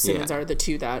and Simmons are the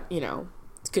two that, you know,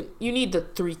 you need the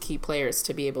 3 key players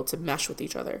to be able to mesh with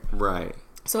each other. Right.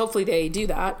 So hopefully they do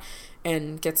that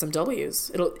and get some W's.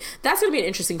 That's going to be an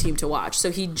interesting team to watch. So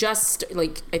his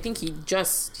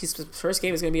first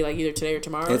game is going to be like either today or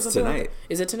tomorrow. It's tonight.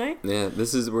 Is it tonight? Yeah,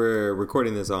 we're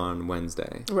recording this on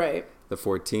Wednesday. Right. The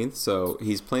 14th, so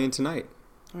he's playing tonight.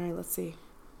 All right, let's see.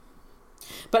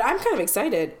 But I'm kind of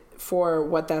excited for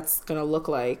what that's going to look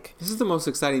like. This is the most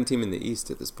exciting team in the East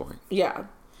at this point. Yeah.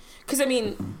 Because, I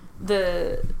mean,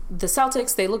 the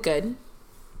Celtics, they look good.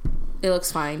 It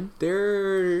looks fine.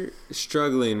 They're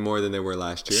struggling more than they were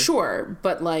last year. Sure,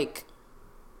 but like,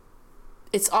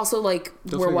 it's also like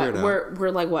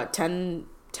we're like what 10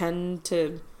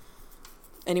 to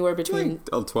anywhere between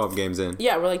like 12 games in.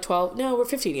 Yeah, we're like 12. No, we're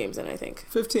 15 games in, I think.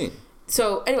 15.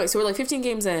 So anyway, we're like 15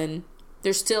 games in.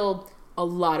 There's still a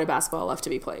lot of basketball left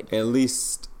to be played. At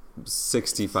least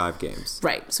 65 games.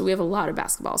 Right. So we have a lot of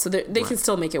basketball. So they can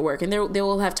still make it work. And they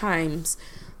will have times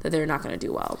that they're not going to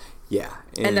do well. Yeah.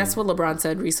 And that's what LeBron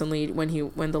said recently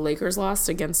when the Lakers lost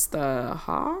against the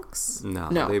Hawks. No,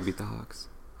 they beat the Hawks.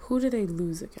 Who did they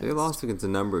lose against? They lost against a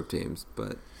number of teams,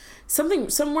 but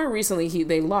somewhere recently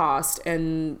they lost,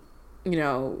 and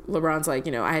LeBron's like,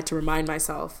 I had to remind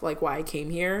myself like why I came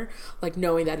here, like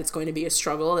knowing that it's going to be a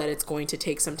struggle, that it's going to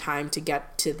take some time to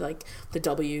get to like the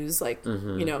W's, like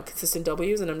consistent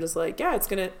W's, and I'm just like, yeah, it's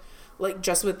gonna like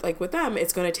just with them,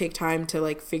 it's gonna take time to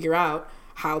like figure out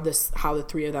how the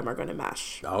three of them are gonna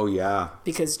mesh. Oh yeah,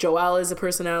 because Joel is a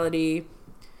personality,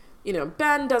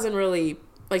 Ben doesn't really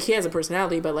like, he has a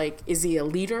personality, but like, is he a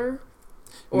leader?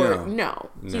 Or no,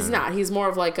 he's not. He's more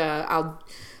of like I'll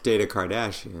date a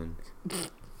Kardashian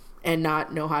and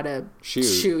not know how to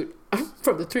shoot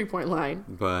from the 3-point line,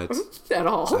 but at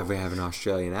all. I have an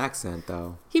Australian accent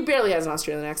though. He barely has an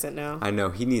Australian accent now. I know,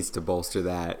 he needs to bolster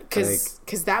that because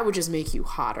that would just make you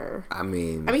hotter. I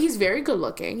mean, he's very good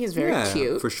looking. He's very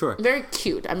cute, for sure. Very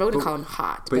cute. I wouldn't call him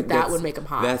hot, but that would make him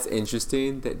hot. That's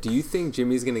interesting. Do you think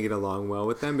Jimmy's gonna get along well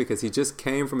with them? Because he just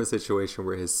came from a situation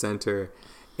where his center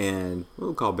and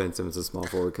we'll call Ben Simmons a small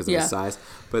forward because of his size,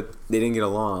 but they didn't get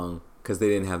along because they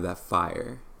didn't have that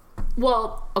fire.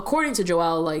 Well, according to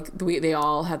Joel, like they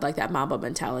all had like that Mamba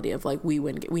mentality of like we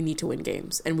need to win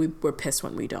games, and we're pissed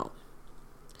when we don't.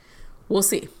 We'll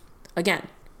see. Again,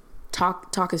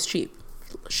 talk is cheap.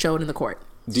 Show it in the court.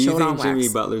 Do you think Jimmy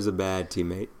Butler's a bad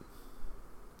teammate?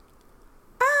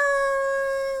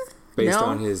 Based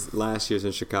on his last years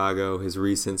in Chicago, his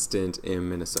recent stint in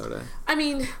Minnesota.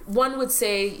 One would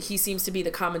say he seems to be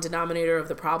the common denominator of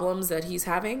the problems that he's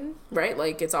having, right?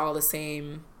 Like, it's all the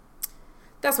same.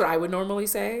 That's what I would normally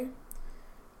say.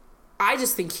 I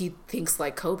just think he thinks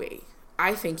like Kobe.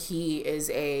 I think he is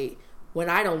when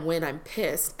I don't win, I'm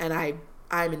pissed, and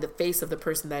I'm in the face of the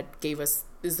person that is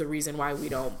the reason why we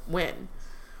don't win.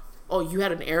 Oh, you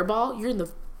had an air ball? You're in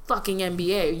the fucking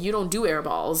NBA. You don't do air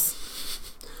balls.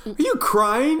 Are you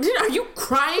crying? Are you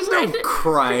crying? There's no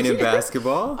crying in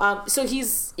basketball. So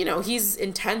he's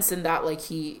intense in that, like,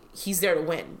 he's there to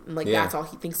win, and like that's all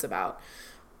he thinks about.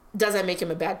 Does that make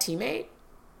him a bad teammate?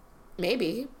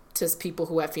 Maybe, to people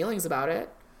who have feelings about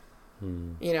it.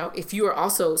 If you are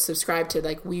also subscribed to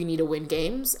like, we need to win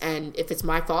games, and if it's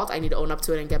my fault, I need to own up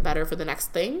to it and get better for the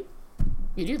next thing,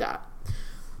 you do that.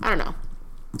 I don't know.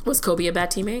 Was Kobe a bad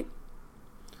teammate?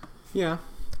 Yeah.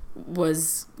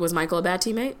 Was Michael a bad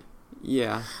teammate?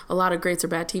 Yeah. A lot of greats are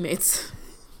bad teammates.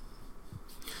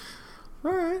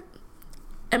 All right.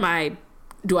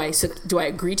 Do I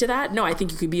agree to that? No, I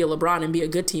think you could be a LeBron and be a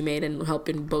good teammate and help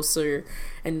and bolster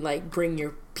and like bring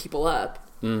your people up.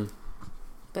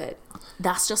 But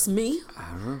that's just me. I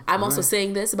don't know. I'm also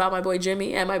saying this about my boy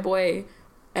Jimmy and my boy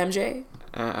MJ.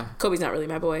 Kobe's not really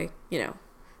my boy,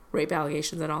 rape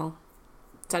allegations and all.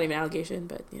 It's not even an allegation,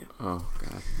 but Oh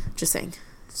God. Just saying.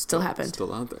 Still happened.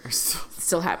 Still out there.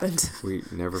 Still happened. We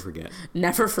never forget.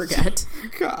 Never forget.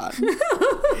 God.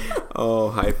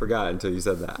 Oh, I forgot until you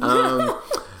said that.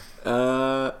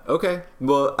 Okay.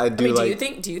 Well, I do.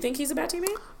 Do you think he's a bad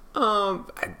teammate?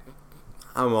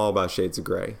 I'm all about shades of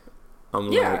gray.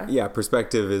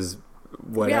 Perspective is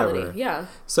whatever. Reality, yeah.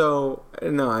 So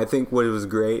no, I think what was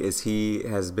great is he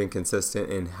has been consistent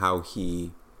in how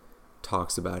he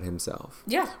talks about himself.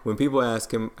 Yeah. When people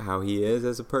ask him how he is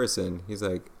as a person, he's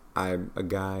like, I'm a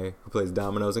guy who plays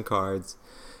dominoes and cards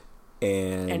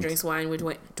and drinks wine with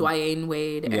Dwayne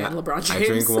Wade and LeBron James. I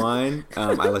drink wine.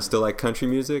 I still like country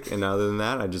music, and other than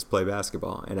that, I just play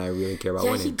basketball, and I really care about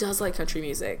winning. Yeah, he does like country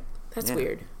music. That's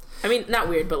weird. Not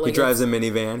weird, but like... He drives a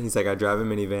minivan. He's like, I drive a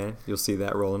minivan. You'll see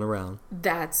that rolling around.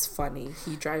 That's funny.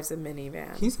 He drives a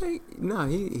minivan. He's like, no,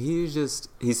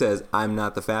 he says, I'm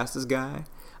not the fastest guy.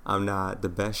 I'm not the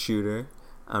best shooter.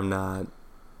 I'm not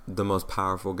the most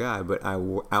powerful guy, but I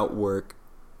outwork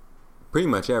pretty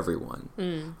much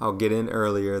everyone. I'll get in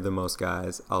earlier than most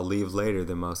guys. I'll leave later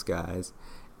than most guys.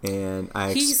 And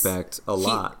I expect a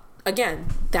lot. Again,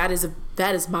 that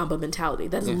is Mamba mentality.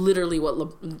 That's literally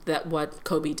what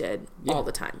Kobe did all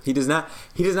the time. He does not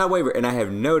waver. And I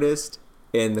have noticed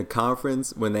in the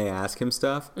conference when they ask him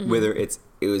stuff, whether it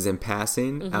was in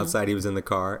passing, outside he was in the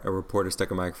car, a reporter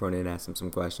stuck a microphone in and asked him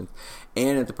some questions,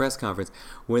 and at the press conference,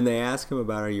 when they ask him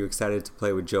about, are you excited to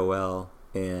play with Joel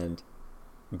and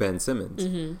Ben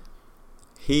Simmons,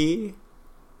 he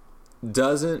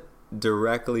doesn't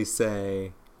directly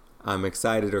say, I'm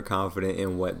excited or confident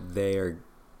in what they are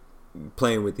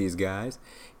playing with these guys.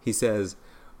 He says,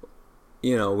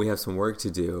 we have some work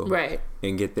to do. Right.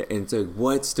 And get there. And so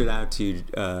what stood out to you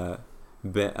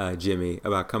Jimmy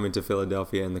about coming to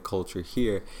Philadelphia and the culture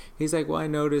here. He's like, well, I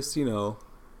noticed, you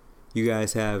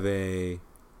guys have a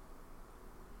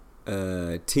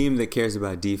team that cares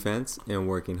about defense and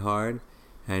working hard.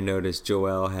 I noticed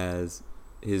Joel has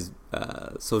his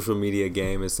social media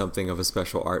game is something of a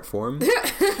special art form.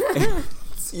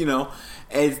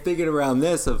 And thinking around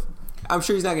this I'm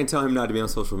sure he's not going to tell him not to be on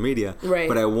social media. Right.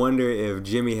 But I wonder if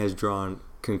Jimmy has drawn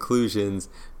conclusions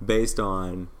based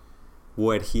on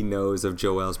what he knows of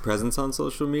Joel's presence on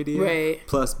social media. Right.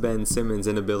 Plus Ben Simmons'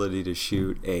 inability to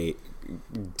shoot a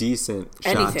decent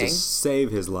shot to save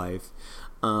his life.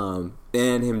 And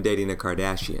him dating a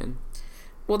Kardashian.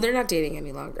 Well, they're not dating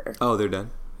any longer. Oh, they're done?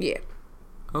 Yeah.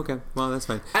 Okay, well that's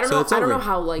fine. I don't know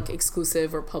how like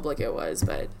exclusive or public it was,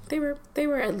 but they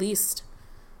were at least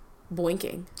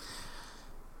boinking.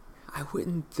 I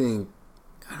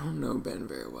don't know Ben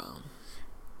very well.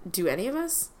 Do any of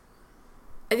us?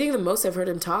 I think the most I've heard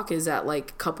him talk is at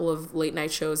like a couple of late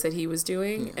night shows that he was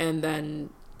doing, and then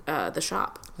The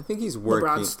Shop. I think he's working.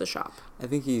 LeBron's The Shop. I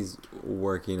think he's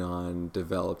working on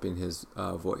developing his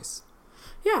voice.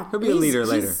 Yeah, he'll be a leader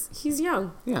later. He's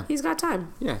young. Yeah, he's got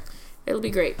time. Yeah. It'll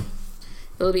be great.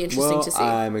 It'll be interesting to see.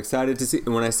 I'm excited to see.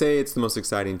 When I say it's the most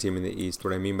exciting team in the East,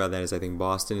 what I mean by that is I think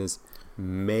Boston is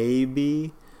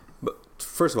maybe... But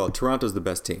first of all, Toronto's the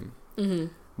best team. Mm-hmm.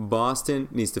 Boston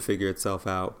needs to figure itself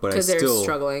out, but I still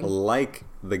struggling. Like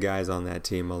the guys on that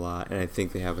team a lot, and I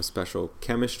think they have a special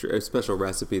chemistry, a special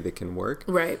recipe that can work.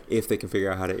 Right. If they can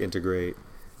figure out how to integrate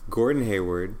Gordon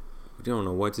Hayward. We don't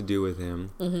know what to do with him.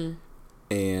 Mm-hmm.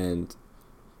 And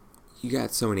you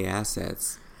got so many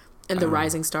assets. And the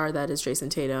rising star that is Jason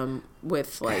Tatum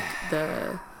with like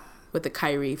the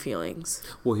Kyrie feelings.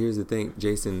 Well, here's the thing,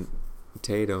 Jason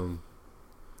Tatum.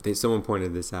 Someone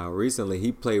pointed this out recently.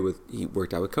 He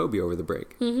worked out with Kobe over the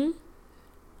break. Mm-hmm.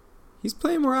 He's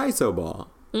playing more ISO ball.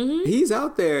 Mm-hmm. He's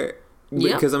out there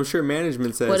because I'm sure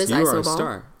management says you are a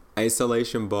star.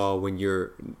 Isolation ball, when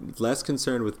you're less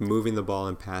concerned with moving the ball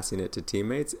and passing it to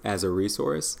teammates as a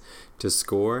resource to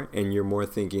score, and you're more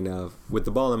thinking of, with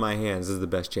the ball in my hands, this is the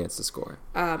best chance to score.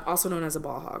 Also known as a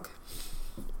ball hog.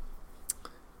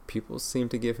 People seem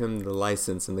to give him the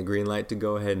license and the green light to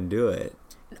go ahead and do it.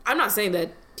 I'm not saying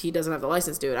that he doesn't have the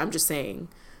license to do it. I'm just saying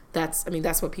that's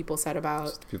what people said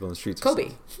about people in the streets. Kobe.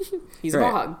 He's a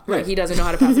ball hog. Right. Like, he doesn't know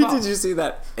how to pass the ball. Did you see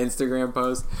that Instagram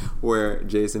post where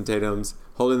Jason Tatum's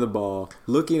holding the ball,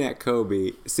 looking at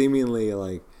Kobe, seemingly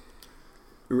like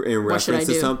in reference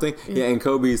to something? Mm-hmm. Yeah, and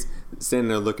Kobe's standing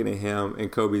there looking at him, and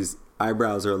Kobe's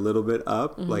eyebrows are a little bit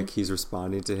up, mm-hmm. like he's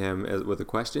responding to him with a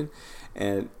question.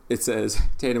 And it says,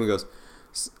 Tatum goes,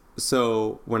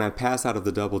 so when I pass out of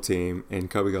the double team, and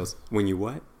Kobe goes, when you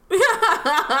what?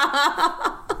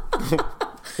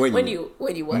 When you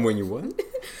what? When you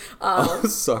what?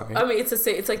 Sorry. I mean,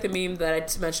 it's like the meme that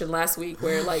I mentioned last week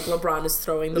where like LeBron is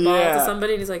throwing the ball to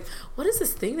somebody and he's like, what is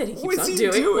this thing that he keeps on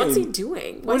doing? What's he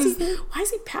doing? Why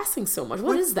is he passing so much?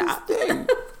 What is that?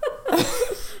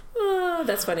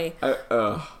 That's funny.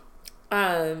 It'll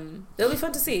be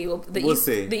fun to see. We'll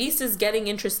see. The East is getting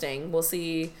interesting. We'll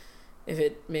see if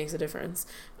it makes a difference.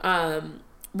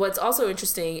 What's also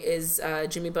interesting is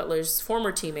Jimmy Butler's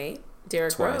former teammate,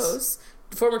 Derrick Rose,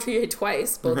 former teammate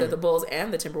twice, both at the Bulls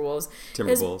and the Timberwolves.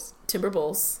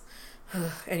 Timberwolves.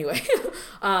 Anyway,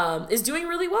 is doing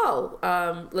really well.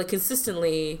 Like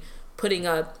consistently putting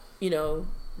up,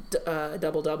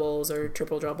 double doubles or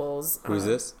triple doubles. Who's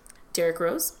this? Derrick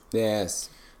Rose. Yes.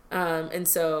 And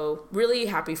so really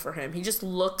happy for him. He just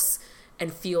looks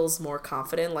and feels more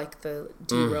confident, like the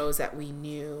D Rose that we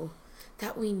knew.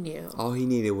 All he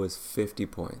needed was 50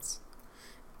 points.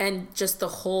 And just the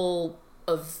whole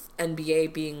of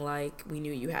NBA being like, we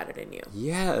knew you had it in you.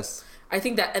 Yes. I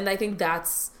think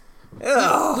that's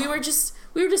we were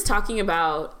just talking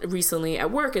about recently at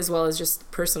work as well as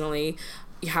just personally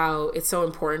how it's so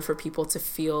important for people to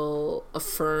feel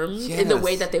affirmed in the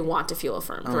way that they want to feel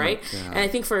affirmed, right? And I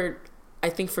think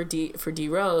for D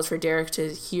Rose, for Derrick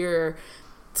to hear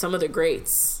some of the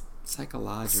greats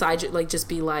psychological, like just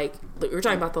be like, we're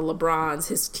talking about the LeBrons,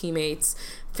 his teammates,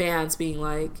 fans being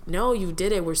like, no, you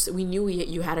did it. We knew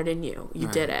you had it in you. You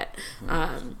did it.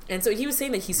 And so he was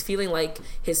saying that he's feeling like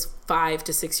his 5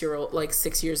 to 6 year-old, like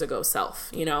 6 years ago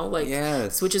self,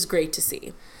 which is great to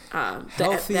see.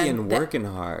 Healthy and working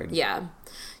hard. Yeah.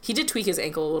 He did tweak his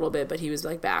ankle a little bit, but he was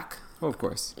like back. Oh, of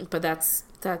course. But that's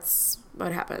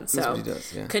what happens. That's so what he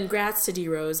does, yeah. Congrats to D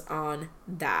Rose on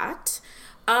that.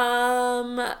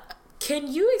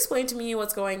 Can you explain to me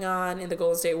what's going on in the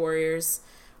Golden State Warriors?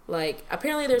 Like,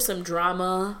 apparently there's some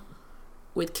drama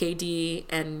with KD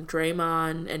and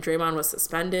Draymond was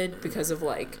suspended because of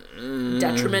like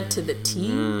detriment to the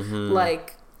team.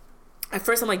 Like, at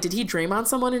first I'm like, did he Draymond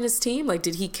someone in his team? Like,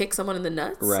 did he kick someone in the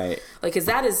nuts? Right. Like,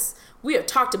 we have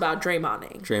talked about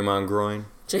Draymonding. Draymond groin.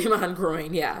 Draymond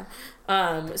groin, yeah.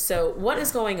 So what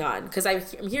is going on? Because I'm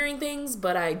hearing things,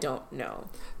 but I don't know.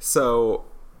 So,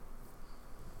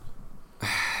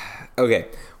 okay,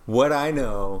 what I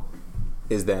know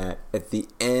is that at the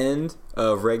end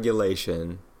of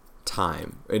regulation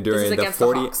time, during this is against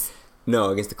the Hawks? No,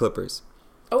 against the Clippers.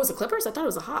 Oh, it was the Clippers? I thought it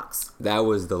was the Hawks. That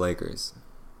was the Lakers.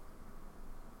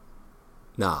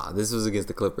 Nah, this was against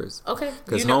the Clippers. Okay,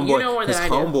 because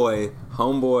homeboy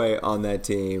on that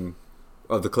team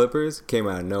of the Clippers came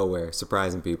out of nowhere,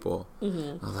 surprising people. I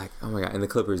was like, oh my god! And the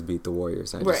Clippers beat the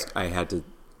Warriors. I had to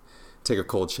take a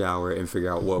cold shower and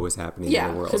figure out what was happening in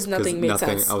the world. Because nothing made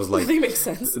sense. I was like, nothing makes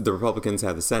sense. The Republicans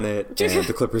have the Senate, and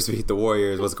the Clippers beat the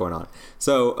Warriors. What's going on?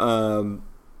 So,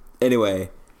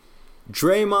 anyway,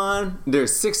 Draymond,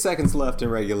 there's 6 seconds left in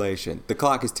regulation. The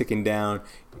clock is ticking down.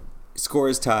 Score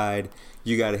is tied.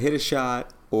 You got to hit a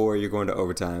shot or you're going to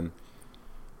overtime.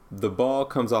 The ball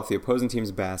comes off the opposing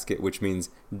team's basket, which means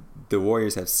the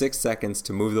Warriors have 6 seconds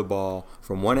to move the ball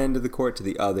from one end of the court to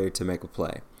the other to make a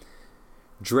play.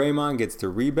 Draymond gets the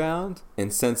rebound,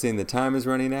 and sensing the time is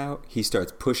running out, he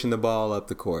starts pushing the ball up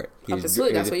the court.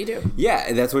 Absolutely, that's what you do.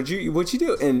 Yeah, that's what you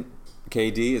do. And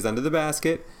KD is under the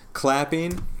basket,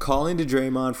 clapping, calling to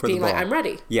Draymond for the ball. Being like, I'm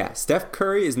ready. Yeah, Steph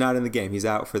Curry is not in the game. He's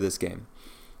out for this game.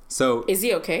 So is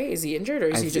he okay? Is he injured, or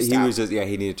is he just out?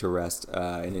 He needed to rest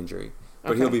an injury.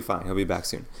 But Okay. he'll be fine. He'll be back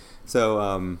soon.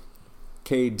 So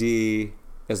KD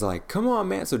is like, come on,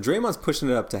 man. So Draymond's pushing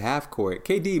it up to half court.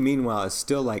 KD, meanwhile, is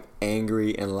still like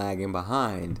angry and lagging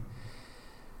behind.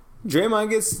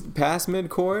 Draymond gets past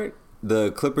midcourt.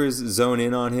 The Clippers zone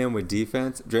in on him with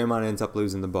defense. Draymond ends up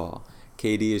losing the ball.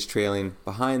 KD is trailing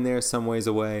behind there some ways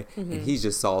away, and he's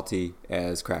just salty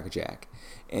as Cracker Jack.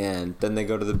 And then they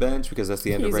go to the bench because that's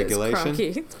the end of regulation.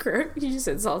 You just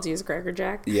said salty as Cracker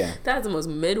Jack. Yeah. That's the most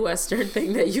Midwestern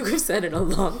thing that you have said in a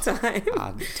long time.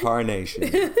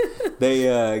 Tarnation.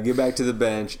 They get back to the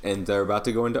bench, and they're about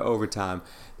to go into overtime.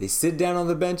 They sit down on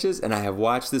the benches, and I have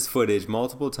watched this footage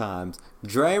multiple times.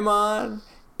 Draymond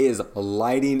is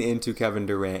lighting into Kevin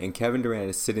Durant, and Kevin Durant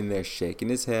is sitting there shaking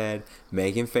his head,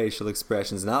 making facial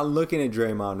expressions, not looking at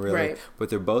Draymond really, right. But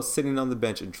they're both sitting on the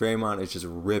bench, and Draymond is just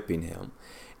ripping him.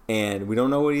 And we don't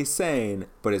know what he's saying,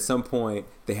 but at some point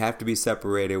they have to be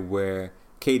separated where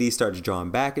KD starts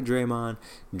drawing back at Draymond.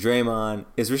 Draymond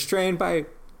is restrained by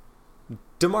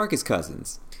DeMarcus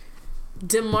Cousins.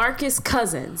 DeMarcus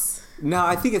Cousins. Now,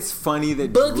 I think it's funny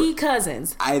that Boogie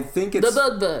Cousins. I think it's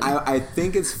the bug. I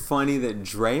think it's funny that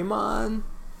Draymond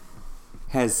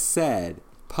has said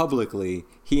publicly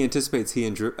he anticipates he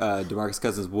and DeMarcus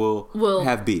Cousins will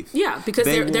have beef. Yeah, because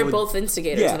they're both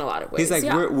instigators in a lot of ways. He's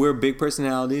like, we're big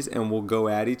personalities and we'll go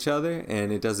at each other,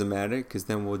 and it doesn't matter because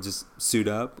then we'll just suit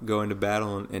up, go into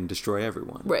battle, and destroy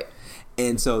everyone. Right.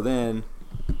 And so then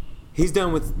he's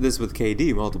done with this with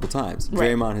KD multiple times.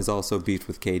 Right. Draymond has also beefed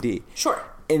with KD. Sure.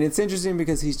 And it's interesting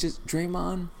because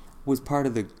Draymond was part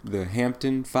of the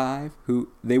Hampton Five, who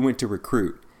they went to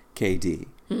recruit KD.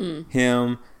 Mm-hmm.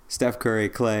 Him, Steph Curry,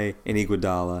 Clay, and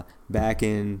Iguodala back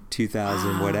in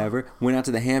 2000, whatever, went out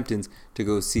to the Hamptons to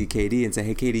go see KD and say,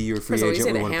 hey, KD, you're a free agent. You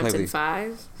say we the want to play with you. Hampton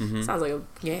Five? Mm-hmm. Sounds like a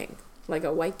gang, like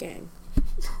a white gang.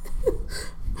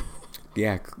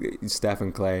 Yeah, Steph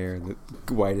and Clay are the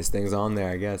whitest things on there,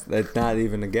 I guess. That's not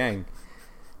even a gang.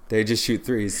 They just shoot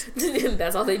threes.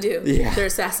 That's all they do. Yeah. They're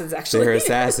assassins, actually. They're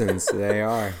assassins. They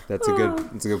are. That's a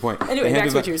good point. Anyway, back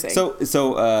to what you were saying.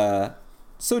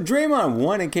 So Draymond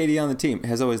wanted KD on the team,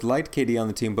 has always liked KD on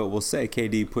the team, but will say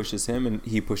KD pushes him and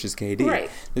he pushes KD. Right.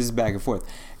 This is back and forth.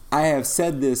 I have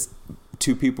said this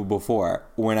to people before.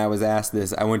 When I was asked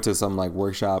this, I went to some like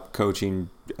workshop coaching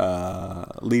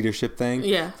leadership thing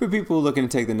for people looking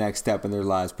to take the next step in their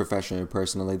lives professionally and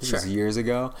personally. This was years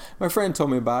ago. My friend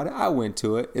told me about it. I went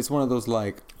to it. It's one of those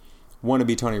like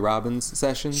wannabe Tony Robbins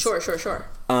sessions. Sure.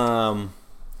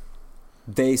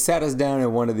 They sat us down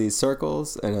in one of these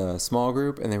circles in a small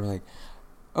group, and they were like,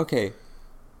 okay,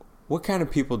 what kind of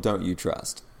people don't you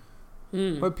trust?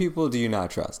 What people do you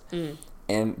not trust?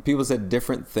 And people said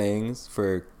different things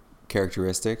for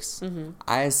characteristics. Mm-hmm.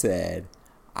 I said,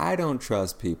 I don't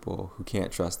trust people who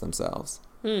can't trust themselves.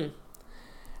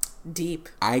 Deep.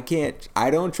 I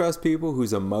don't trust people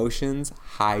whose emotions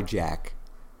hijack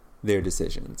their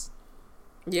decisions.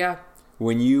 Yeah.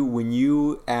 When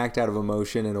you act out of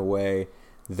emotion in a way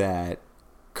that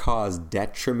cause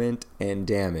detriment and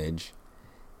damage,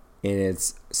 and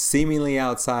it's seemingly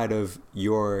outside of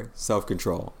your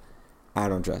self-control, I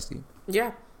don't trust you.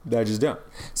 Yeah. I just don't.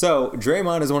 So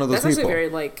Draymond is one of those That's people. actually very,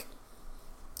 like...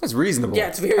 That's reasonable. Yeah,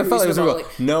 it's very I felt reasonable. Like it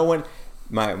was real. No one...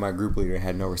 My group leader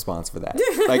had no response for that.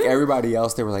 Like, everybody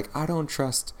else, they were like, I don't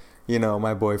trust,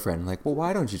 my boyfriend. Like, well,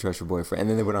 why don't you trust your boyfriend? And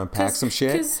then they would unpack some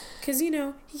shit. Because,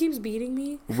 he keeps beating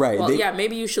me. Right. Well,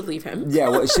 maybe you should leave him. Yeah,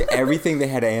 well, everything they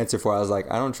had to answer for, I was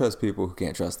like, I don't trust people who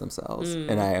can't trust themselves.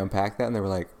 And I unpacked that, and they were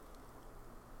like,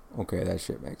 okay, that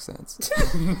shit makes sense.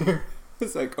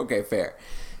 It's like, okay, fair.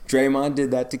 Draymond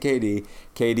did that to KD.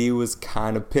 KD was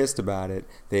kind of pissed about it.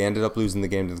 They ended up losing the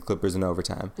game to the Clippers in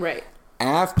overtime. Right.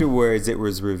 Afterwards, it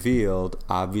was revealed,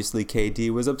 obviously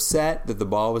KD was upset that the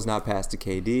ball was not passed to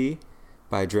KD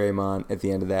by Draymond at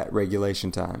the end of that regulation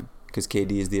time. Because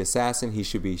KD is the assassin, he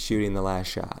should be shooting the last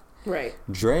shot. Right.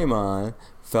 Draymond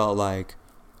felt like,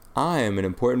 I am an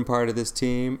important part of this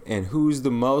team, and who's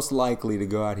the most likely to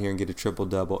go out here and get a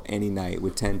triple-double any night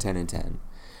with 10, 10, and 10?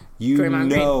 You Draymond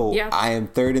know Green. Yeah. I am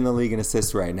third in the league in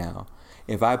assists right now.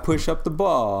 If I push up the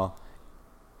ball,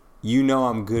 you know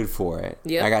I'm good for it.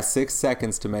 Yep. I got 6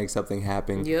 seconds to make something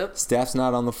happen. Yep. Steph's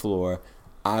not on the floor.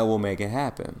 I will make it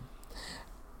happen.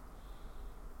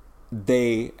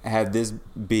 They had this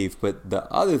beef, but the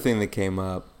other thing that came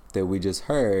up that we just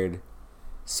heard,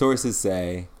 sources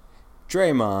say,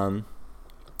 Draymond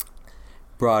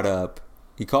brought up,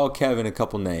 he called Kevin a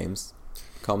couple names,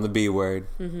 called him the B word,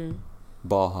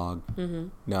 ball hog.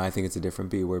 No, I think it's a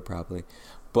different B word probably.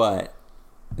 But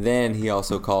then he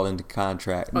also called into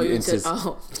contract. Oh, you said,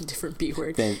 different B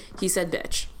word. He said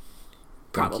bitch.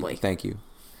 Probably. Thank you.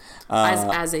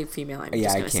 As a female, I'm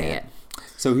just going to say it.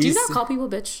 So do you not call people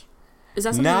bitch? Is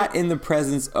that something? Not in the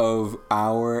presence of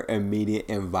our immediate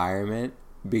environment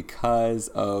because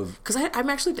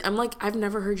I'm like, I've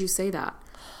never heard you say that.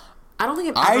 I don't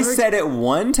think I've ever heard said it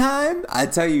one time. I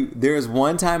tell you, there was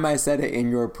one time I said it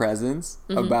in your presence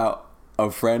about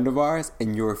a friend of ours,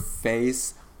 and your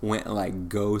face went like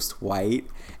ghost white,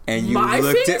 and you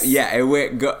looked at it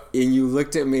went and you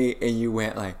looked at me and you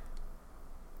went like,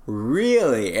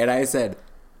 really? And I said,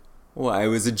 well, it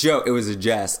was a joke, it was a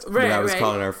jest when I was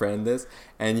calling our friend this,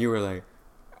 and you were like,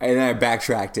 and I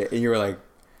backtracked it, and you were like,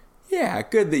 yeah,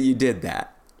 good that you did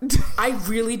that. I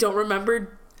really don't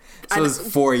remember. So it was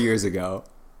 4 years ago.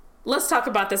 Let's talk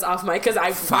about this off mic because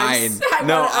I'm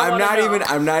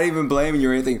not even blaming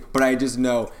you or anything, but I just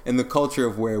know in the culture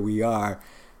of where we are.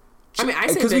 I mean, I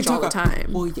say bitch all the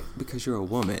time. Well, yeah, because you're a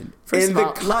woman. First of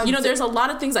all, there's a lot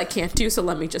of things I can't do, so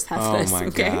let me just have this. Oh my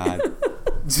God.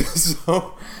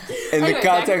 So, in the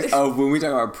context of when we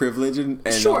talk about privilege and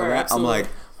all that, absolutely. I'm like,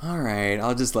 all right,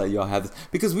 I'll just let y'all have this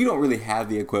because we don't really have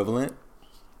the equivalent.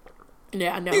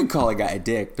 Yeah, no. You can call a guy a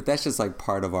dick, but that's just like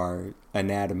part of our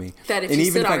anatomy. That if you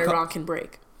sit on it, wrong can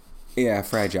break. Yeah,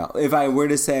 fragile. If I were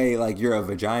to say like you're a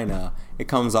vagina, it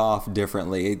comes off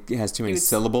differently. It has too many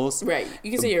syllables. Right.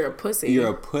 You can say you're a pussy. You're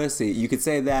a pussy. You could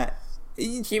say that.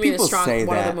 You mean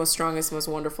one of the most strongest, most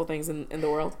wonderful things in the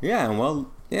world. Yeah,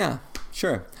 well, yeah,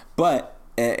 sure. But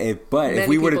if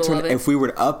we were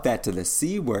to up that to the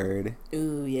C word,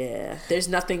 ooh yeah, there's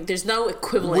no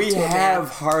equivalent. We have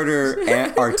harder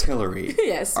artillery.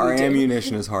 Yes, our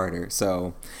ammunition is harder.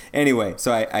 So anyway,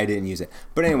 I didn't use it.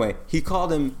 But anyway, he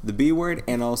called him the B word,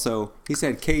 and also he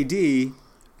said KD,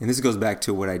 and this goes back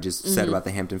to what I just said about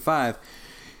the Hampton Five.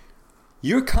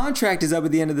 Your contract is up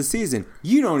at the end of the season.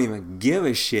 You don't even give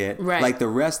a shit like the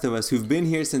rest of us who've been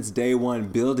here since day one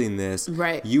building this.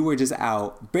 Right. You were just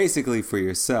out basically for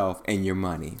yourself and your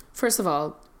money. First of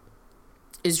all,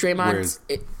 is Draymond...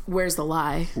 Where's the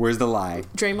lie? Where's the lie?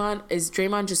 Is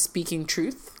Draymond just speaking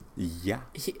truth? Yeah.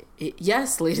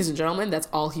 Yes, ladies and gentlemen, that's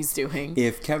all he's doing.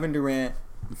 If Kevin Durant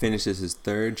finishes his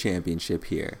 3rd championship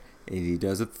here and he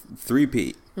does a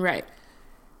 3-peat. Right.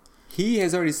 He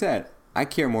has already said... I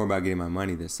care more about getting my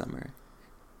money this summer.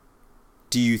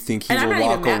 Do you think he will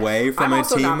walk away from a team? I'm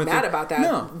also not mad about that.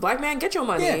 No. Black man, get your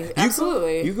money. Yeah,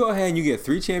 absolutely. You go ahead and you get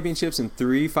 3 championships and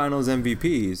 3 finals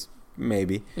MVPs,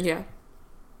 maybe. Yeah.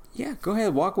 Yeah, go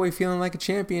ahead, walk away feeling like a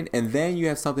champion, and then you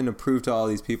have something to prove to all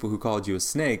these people who called you a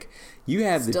snake. You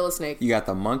have still a snake. You got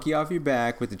the monkey off your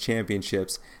back with the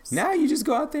championships. Now you just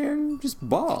go out there and just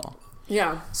ball.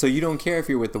 Yeah. So you don't care if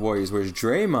you're with the Warriors, whereas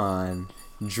Draymond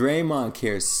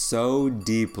cares so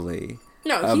deeply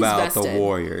about the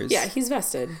Warriors. Yeah, he's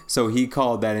vested. So he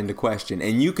called that into question.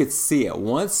 And you could see it.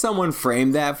 Once someone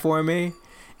framed that for me,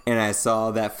 and I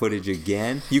saw that footage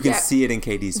again, you can see it in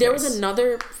KD's there face.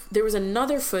 There was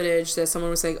another footage that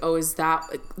someone was like, "Oh, is that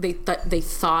they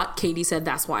thought KD said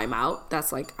that's why I'm out.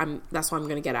 That's why I'm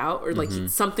gonna get out," or like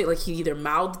something like he either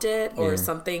mouthed it or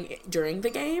something during the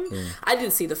game. I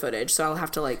didn't see the footage, so I'll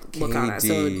have to like look on it.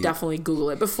 So definitely Google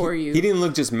it before you. He didn't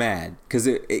look just mad because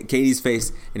KD's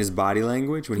face and his body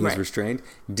language when he was restrained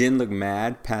didn't look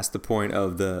mad past the point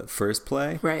of the first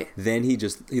play. Right. Then he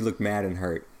looked mad and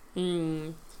hurt.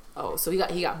 Oh, so he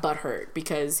got butt hurt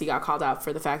because he got called out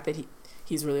for the fact that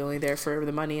he's really only there for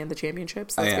the money and the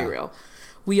championships. Let's be real.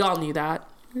 We all knew that.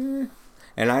 And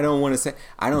I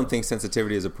don't think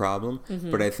sensitivity is a problem,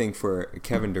 but I think for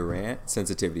Kevin Durant,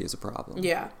 sensitivity is a problem.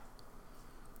 Yeah.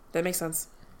 That makes sense.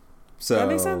 So that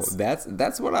makes sense.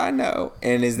 That's what I know.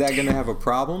 And is that going to have a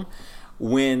problem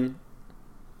when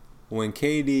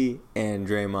KD and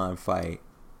Draymond fight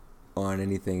on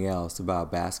anything else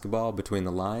about basketball between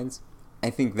the lines? I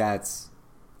think that's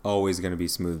always going to be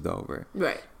smoothed over.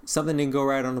 Right. Something didn't go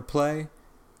right on a play.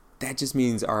 That just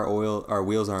means our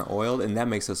wheels aren't oiled, and that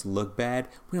makes us look bad.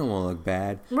 We don't want to look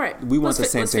bad. Right. We want the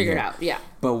same thing. Let's figure here. it out. Yeah.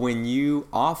 But when you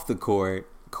off the court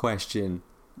question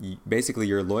basically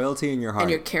your loyalty and your heart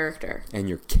and your character,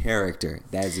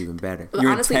 that is even better. Well,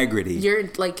 your honestly, integrity. You're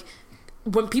like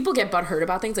when people get butthurt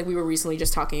about things. Like we were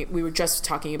just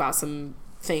talking about some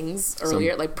things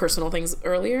earlier, like personal things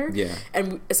earlier. Yeah.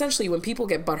 And essentially, when people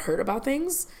get butthurt about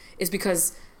things, is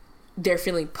because they're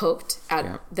feeling poked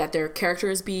at that their character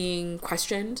is being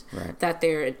questioned, that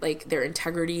their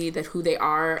integrity, that who they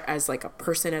are as like a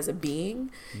person, as a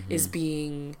being, is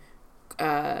being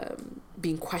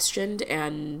questioned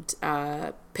and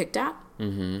picked at.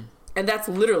 And that's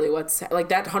literally what's like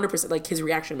that 100%. Like his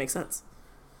reaction makes sense.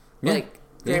 Yeah. Like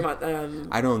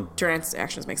Durant's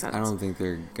actions make sense. I don't think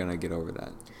they're gonna get over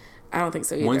that. I don't think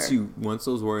so either. Once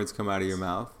those words come out of your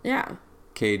mouth,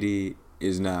 KD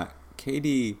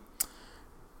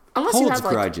unless holds you have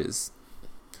grudges.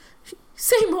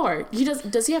 Say more.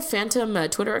 Does he have phantom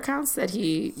Twitter accounts that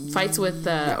he fights with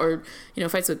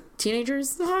fights with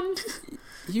teenagers on?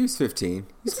 He was 15.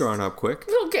 He's growing up quick.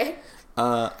 Okay.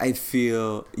 I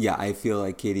feel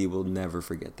like KD will never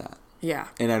forget that. Yeah.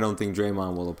 And I don't think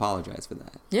Draymond will apologize for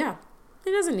that. Yeah.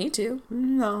 He doesn't need to.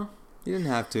 No. He didn't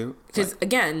have to. Because,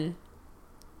 again,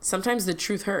 sometimes the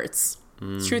truth hurts.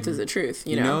 The truth is the truth,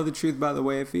 you know? You know the truth by the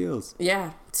way it feels.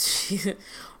 Yeah.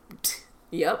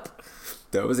 Yep.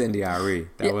 That was NDRE.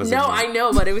 I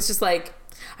know, but it was just like,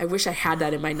 I wish I had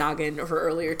that in my noggin for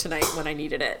earlier tonight when I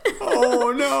needed it.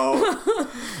 Oh, no.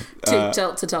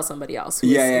 to tell somebody else.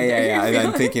 Yeah.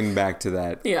 I'm thinking back to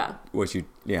that. Yeah.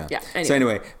 Yeah. Anyway. So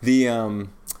anyway,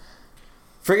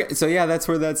 that's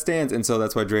where that stands. And so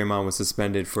that's why Draymond was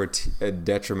suspended for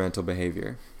detrimental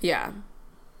behavior. Yeah.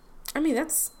 I mean,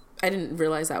 I didn't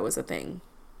realize that was a thing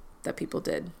that people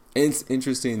did. It's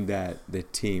interesting that the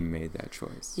team made that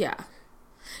choice. Yeah.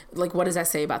 Like, what does that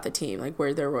say about the team? Like,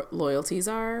 where their loyalties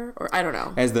are? Or, I don't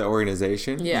know. As the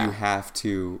organization, you have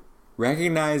to...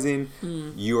 Recognizing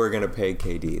you are going to pay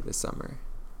KD this summer.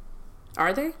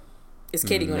 Are they? Is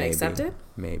KD going to accept it?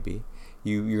 Maybe.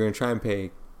 You're going to try and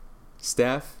pay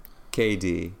Steph,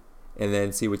 KD, and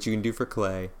then see what you can do for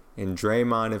Clay. And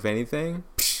Draymond, if anything...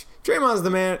 Draymond's the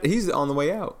man. He's on the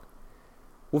way out.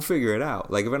 We'll figure it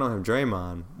out. Like, if I don't have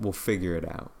Draymond, we'll figure it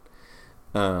out.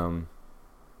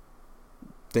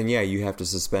 Then, yeah, you have to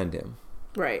suspend him.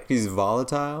 Right. He's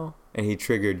volatile, and he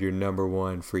triggered your number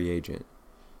one free agent.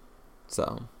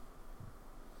 So.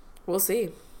 We'll see.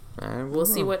 We'll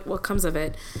see what comes of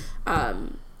it.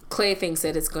 Clay thinks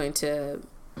that it's going to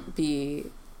be,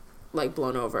 like,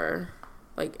 blown over.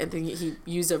 Like, I think he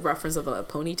used a reference of a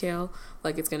ponytail.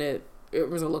 Like, it was going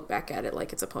to look back at it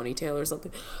like it's a ponytail or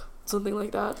something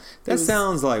like that. That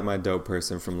sounds like my dope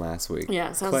person from last week.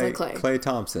 Yeah, sounds like Clay. Clay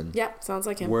Thompson. Yeah, sounds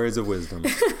like him. Words of wisdom.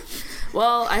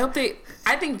 Well, I'm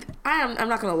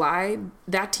not going to lie,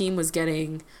 that team was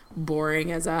getting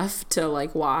boring as F to,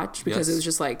 like, watch because it was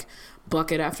just, like,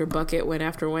 bucket after bucket, win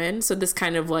after win. So this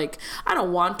kind of, like, I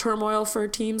don't want turmoil for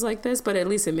teams like this, but at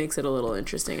least it makes it a little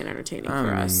interesting and entertaining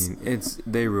for us.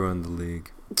 They ruined the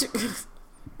league.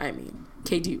 I mean,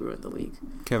 KD ruined the league.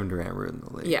 Kevin Durant ruined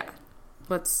the league. Yeah.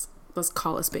 Let's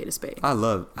call a spade a spade. I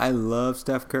love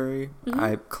Steph Curry.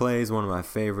 Clay's one of my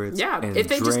favorites. Yeah, and if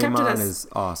they just kept it as is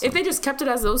awesome. If they just kept it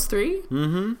as those three,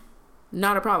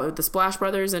 not a problem. With the Splash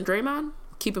Brothers and Draymond,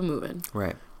 keep it moving.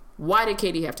 Right. Why did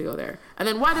KD have to go there? And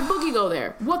then why did Boogie go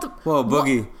there?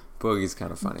 Boogie Boogie's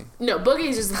kind of funny. No,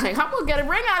 Boogie's just like, I'm gonna get a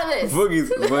ring out of this.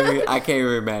 Boogie, I can't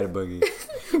even be mad at Boogie.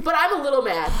 But I'm a little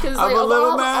mad because I'm like a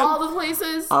little mad. all the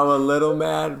places. I'm a little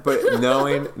mad, but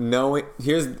knowing,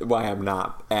 here's why I'm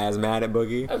not as mad at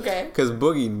Boogie. Okay. Because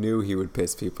Boogie knew he would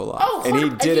piss people off, Oh, and he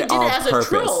did it on as purpose. A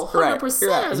troll, 100%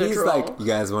 right. as a He's troll. like, you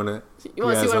guys want to? You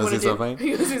want to see what I want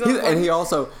to do? And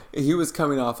he was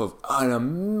coming off of an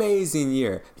amazing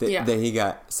year that he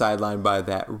got sidelined by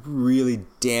that really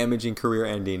damaging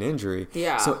career-ending injury.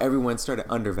 Yeah. So everyone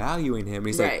started undervaluing him. And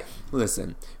he's Right. like,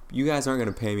 listen, you guys aren't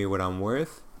going to pay me what I'm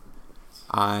worth.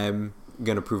 I'm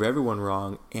going to prove everyone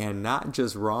wrong, and not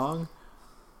just wrong.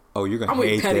 Oh, you're going to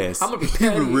hate this. I'm going to be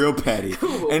petty. Real petty.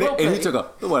 And he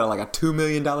took like a $2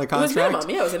 million contract? It was minimum.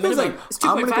 Yeah, it was a minimum. It's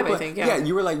 2.5, I think. Yeah,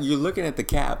 you were like, you're looking at the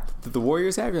cap that the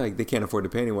Warriors have. You're like, they can't afford to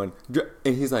pay anyone.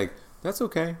 And he's like, that's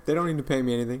okay. They don't need to pay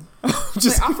me anything.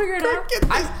 Just I'll figure it out.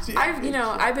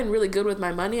 I've been really good with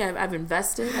my money. I've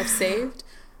invested. I've saved.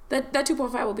 That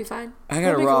 2.5 will be fine. I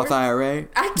got a Roth IRA.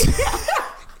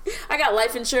 I got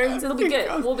life insurance. It'll be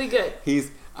good. We'll be good.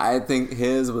 I think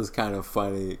his was kind of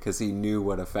funny because he knew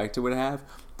what effect it would have.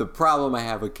 The problem I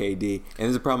have with KD, and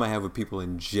this is a problem I have with people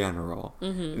in general,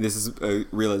 this is a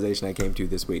realization I came to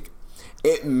this week.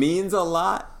 It means a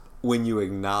lot when you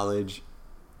acknowledge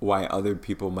why other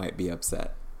people might be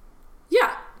upset.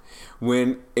 Yeah.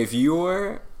 If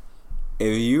you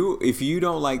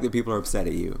don't like that people are upset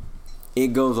at you, it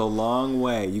goes a long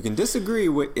way. You can disagree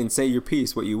and say your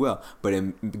piece, what you will, but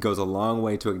it goes a long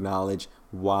way to acknowledge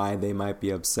why they might be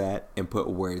upset and put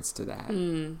words to that.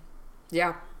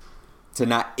 Yeah. To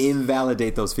not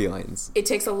invalidate those feelings. It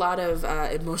takes a lot of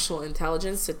emotional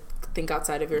intelligence to think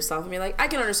outside of yourself and be like, I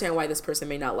can understand why this person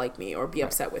may not like me or be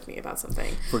upset with me about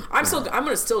something. I'm going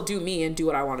to still do me and do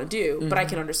what I want to do, but I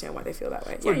can understand why they feel that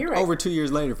way. Yeah, you're right. Over 2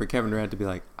 years later, for Kevin Durant to be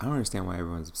like, I don't understand why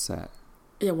everyone's upset.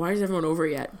 Yeah, why is everyone over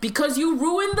yet? Because you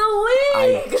ruined the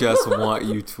league. I just want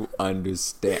you to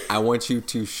understand. I want you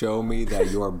to show me that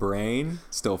your brain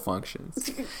still functions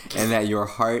and that your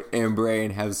heart and brain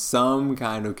have some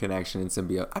kind of connection and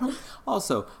symbiote. I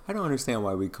don't understand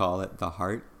why we call it the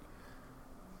heart.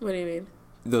 What do you mean?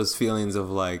 Those feelings of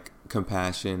like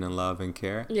compassion and love and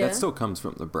care. Yeah. That still comes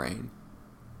from the brain.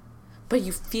 But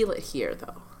you feel it here,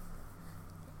 though.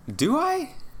 Do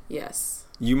I? Yes.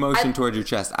 You motion towards your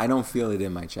chest. I don't feel it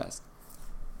in my chest.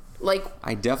 Like,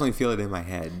 I definitely feel it in my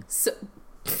head. So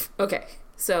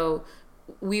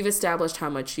we've established how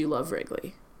much you love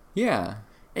Wrigley. Yeah.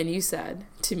 And you said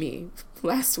to me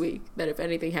last week that if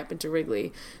anything happened to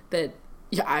Wrigley, that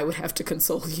I would have to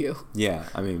console you. Yeah,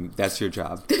 I mean, that's your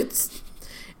job.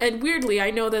 And weirdly, I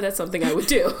know that that's something I would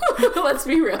do. Let's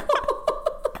be real.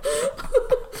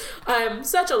 I'm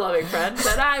such a loving friend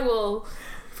that I will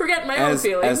forget my own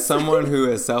feelings. As someone who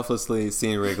has selflessly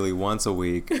seen Wrigley once a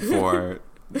week for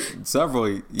several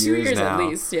years now. 2 years at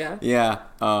least, yeah. Yeah.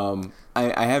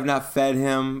 I have not fed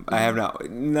him. I have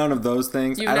none of those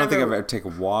things. I don't think I've ever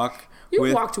taken a walk.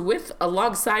 You walked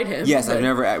alongside him. Yes, I've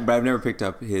never picked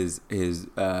up his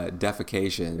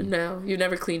defecation. No, you've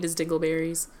never cleaned his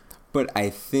dingleberries. But I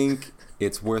think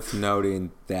it's worth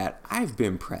noting that I've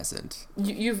been present.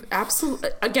 You've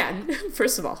absolutely, again,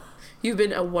 first of all, you've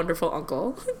been a wonderful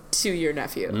uncle to your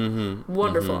nephew.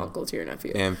 Wonderful uncle to your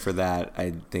nephew. And for that,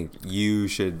 I think you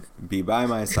should be by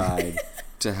my side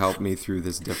to help me through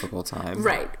this difficult time.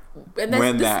 Right. And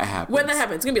that happens. When that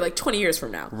happens, it's going to be like 20 years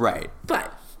from now. Right.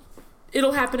 But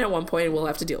it'll happen at one point and we'll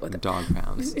have to deal with it. Dog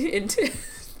pounds.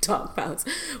 Dog pounds.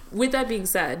 With that being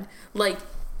said,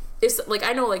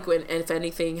 I know if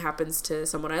anything happens to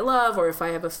someone I love, or if I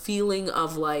have a feeling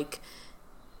of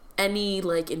any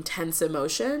intense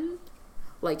emotion,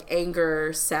 like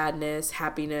anger, sadness,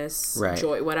 happiness, right.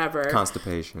 joy, whatever.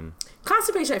 Constipation,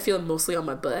 I feel mostly on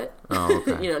my butt. Oh,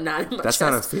 okay. Not in my That's chest.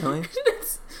 Not a feeling?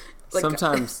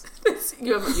 Sometimes.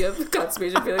 You have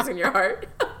constipation feelings in your heart?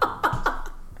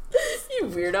 You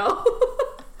weirdo.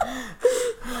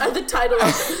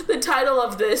 The title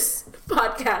of this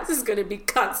podcast is going to be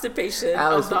Constipation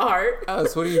of the Heart.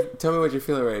 Alice, tell me what you're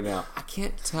feeling right now. I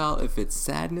can't tell if it's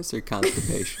sadness or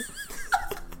constipation.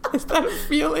 Is that a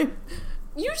feeling?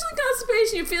 Usually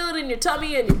constipation, you feel it in your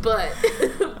tummy and your butt.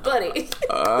 Buddy,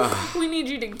 we need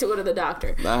you to go to the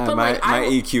doctor. My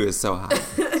EQ is so high.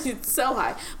 It's so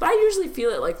high. But I usually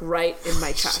feel it right in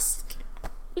my chest.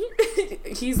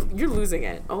 You're losing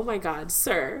it. Oh my God,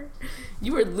 sir.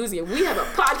 You are losing it. We have a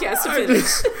podcast to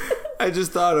finish. I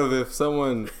just thought of if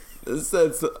someone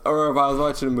said, or if I was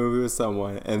watching a movie with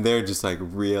someone and they're just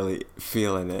really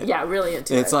feeling it. Yeah, really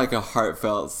into it. It's like a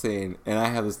heartfelt scene, and I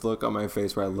have this look on my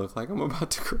face where I look like I'm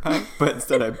about to cry, but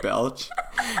instead I belch.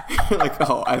 I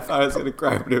thought I was going to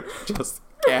cry, but it was just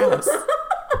gas.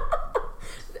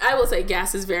 I will say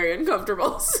gas is very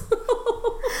uncomfortable. So.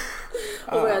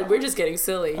 Oh man, we're just getting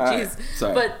silly. Jeez.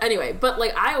 Sorry. But anyway,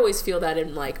 like I always feel that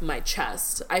in like my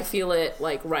chest. I feel it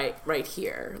like right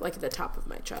here, like at the top of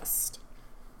my chest.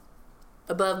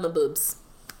 Above my boobs.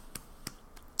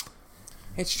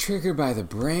 It's triggered by the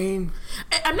brain.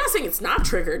 I'm not saying it's not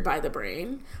triggered by the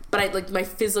brain, but like my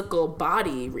physical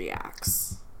body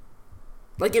reacts.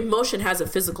 Like emotion has a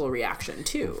physical reaction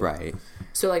too. Right.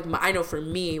 So like I know for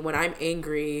me, when I'm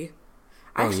angry,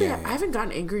 I haven't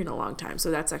gotten angry in a long time,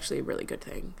 so that's actually a really good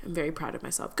thing. I'm very proud of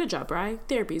myself. Good job, Bri.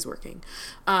 Therapy's working.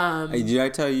 Hey, did I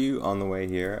tell you on the way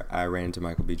here, I ran into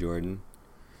Michael B. Jordan?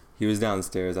 He was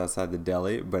downstairs outside the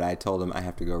deli, but I told him I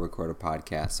have to go record a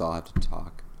podcast, so I'll have to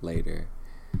talk later.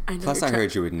 Plus, I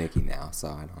heard you with Nikki now, so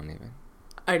I don't even.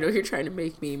 I know you're trying to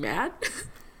make me mad,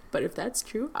 but if that's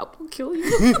true, I will kill you.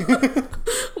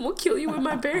 I'm gonna kill you with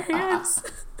my bare hands.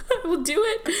 I will do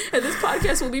it, and this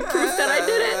podcast will be proof that I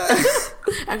did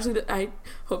it. Actually, I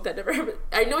hope that never happened.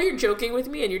 I know you're joking with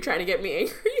me, and you're trying to get me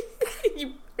angry.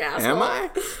 You asshole. Am I?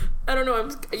 I don't know.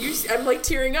 I'm like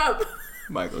tearing up.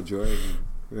 Michael Jordan.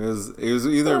 It was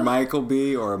either Michael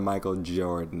B. or Michael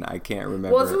Jordan. I can't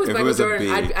remember. Well, if it was Michael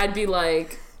Jordan, I'd be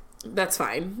like, that's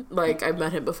fine. Like, I've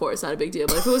met him before. It's not a big deal.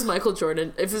 But if it was Michael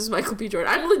Jordan, if it was Michael B.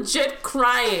 Jordan, I'm legit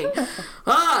crying.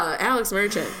 Alex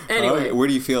Merchant. Anyway. Okay, where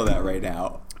do you feel that right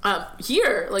now?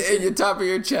 Here. Like in the top of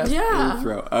your chest. Yeah. In your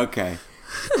throat. Okay.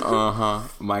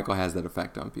 Michael has that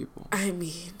effect on people. I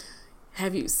mean,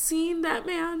 have you seen that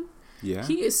man? Yeah.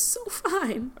 He is so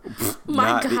fine.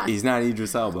 My God. He's not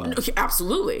Idris Elba. No,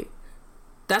 absolutely.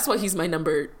 That's why he's my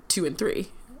number 2 and 3.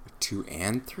 2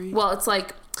 and 3? Well, it's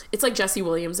like Jesse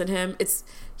Williams and him.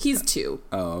 He's 2.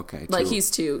 Oh, okay. Like he's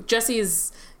 2.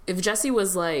 If Jesse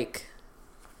was like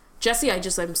Jesse,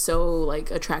 I'm so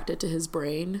like attracted to his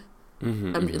brain.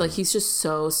 Mm-hmm, like he's just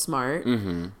so smart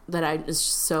that I is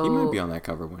so. He might be on that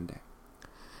cover one day.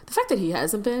 The fact that he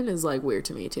hasn't been is like weird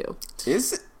to me too.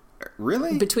 Is it?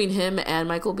 Really? Between him and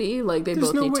Michael B, like they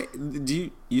There's both no need way.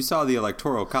 to... You saw the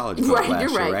Electoral College vote right, last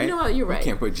you're year, right. right? You know what? You're right. You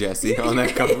can't put Jesse on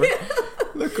that cover.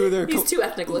 Look who they're. He's too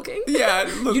ethnic looking.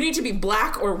 Yeah, look. You need to be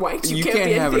black or white. You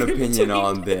can't have an opinion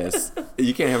on this.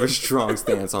 You can't have a strong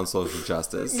stance on social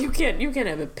justice. You can't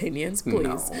have opinions,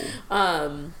 please.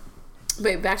 No.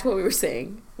 Wait, back to what we were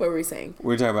saying. What were we saying?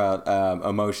 We're talking about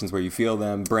emotions where you feel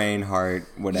them, brain, heart,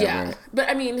 whatever. Yeah, but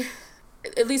I mean,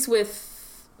 at least with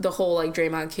the whole like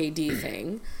Draymond KD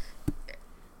thing,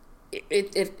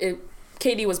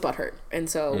 KD was butthurt, and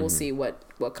so we'll see what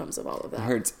comes of all of that. It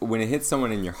hurts when it hits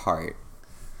someone in your heart.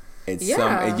 It's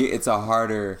a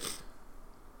harder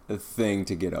thing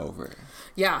to get over.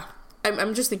 Yeah,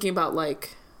 I'm just thinking about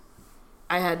like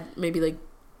I had maybe like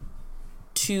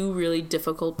 2 really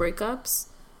difficult breakups,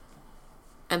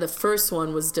 and the first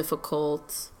one was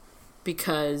difficult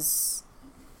because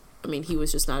I mean he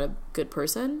was just not a good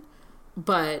person,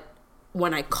 but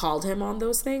when I called him on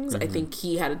those things, I think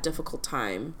he had a difficult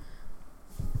time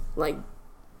like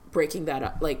breaking that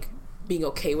up, like being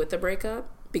okay with the breakup,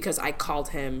 because I called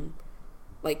him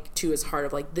like to his heart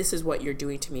of like, this is what you're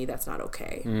doing to me, that's not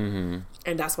okay. And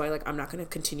that's why like I'm not going to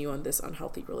continue on this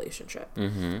unhealthy relationship.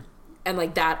 And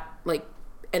like that, like,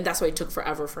 and that's why it took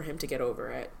forever for him to get over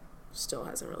it. Still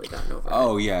hasn't really gotten over it.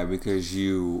 Oh yeah, because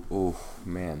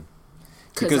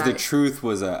because the truth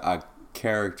was a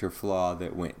character flaw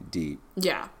that went deep.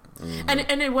 Yeah.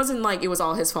 And it wasn't like it was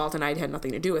all his fault and I had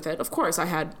nothing to do with it. Of course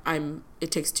it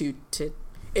takes two to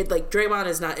it, like Draymond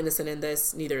is not innocent in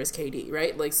this, neither is KD,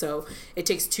 right? Like, so it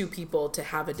takes 2 people to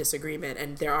have a disagreement,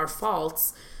 and there are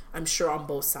faults, I'm sure, on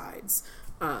both sides.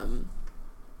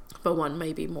 But one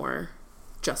may be more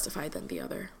justified than the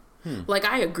other. Like,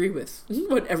 I agree with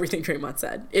what everything Draymond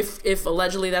said. If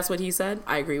allegedly that's what he said,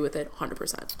 I agree with it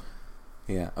 100%.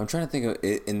 Yeah, I'm trying to think of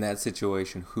it, in that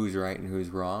situation, who's right and who's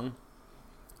wrong.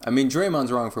 I mean,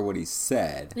 Draymond's wrong for what he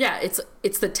said. Yeah,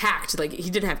 it's the tact. Like, he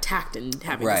didn't have tact in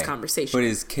having this conversation. But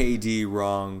is KD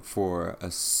wrong for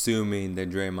assuming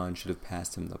that Draymond should have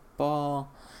passed him the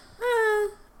ball?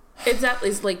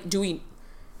 It's like, do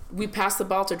we pass the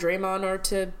ball to Draymond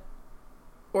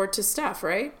or to Steph,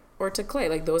 right? Or to Clay?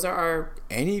 Like, those are our...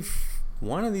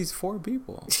 one of these 4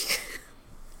 people.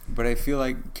 But I feel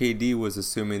like KD was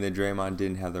assuming that Draymond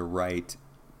didn't have the right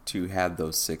to have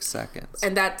those 6 seconds.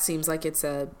 And that seems like it's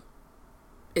a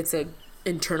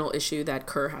internal issue that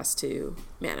Kerr has to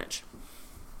manage.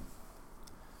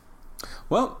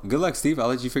 Well, good luck, Steve. I'll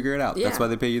let you figure it out. Yeah. That's why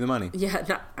they pay you the money.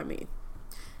 Yeah, I mean,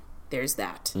 there's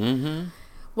that.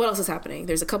 What else is happening?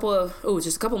 There's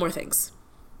just a couple more things.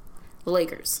 The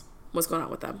Lakers. What's going on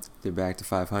with them? They're back to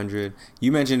 500.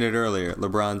 You mentioned it earlier.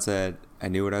 LeBron said, I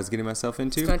knew what I was getting myself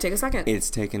into. It's going to take a second. It's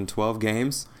taken 12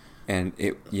 games, and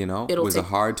it was a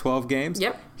hard 12 games.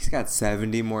 Yep. He's got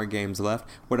 70 more games left.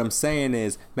 What I'm saying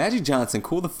is, Magic Johnson,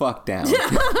 cool the fuck down.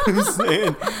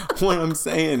 What I'm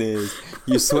saying is,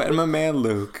 you're sweating my man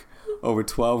Luke over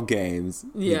 12 games.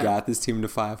 Yeah. You got this team to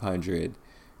 500.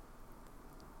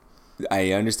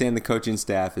 I understand the coaching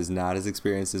staff is not as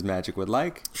experienced as Magic would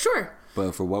like. Sure.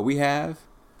 But for what we have,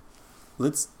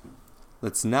 let's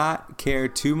not care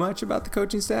too much about the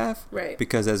coaching staff. Right.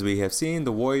 Because as we have seen,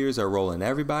 the Warriors are rolling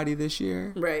everybody this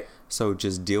year. Right. So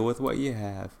just deal with what you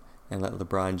have and let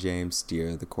LeBron James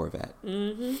steer the Corvette.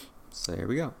 Mm-hmm. So here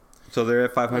we go. So they're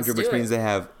at 500, which means it.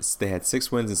 they had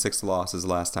 6 wins and 6 losses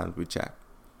last time we checked.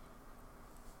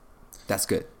 That's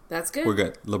good. That's good. We're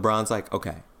good. LeBron's like,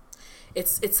 okay.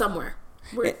 It's somewhere.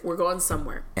 We're going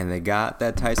somewhere. And they got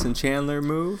that Tyson Chandler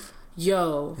move.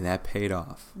 Yo. And that paid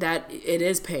off. It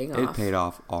is paying off. It paid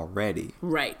off already.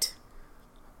 Right.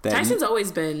 Tyson's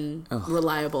always been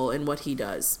reliable in what he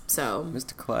does. So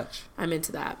Mr. Clutch. I'm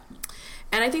into that.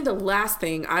 And I think the last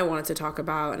thing I wanted to talk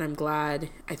about, and I'm glad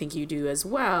I think you do as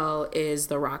well, is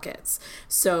the Rockets.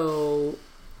 So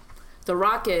the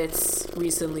Rockets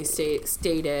recently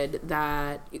stated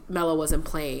that Melo wasn't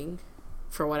playing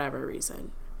for whatever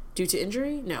reason. Due to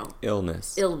injury? No.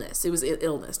 Illness. It was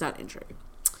illness, not injury.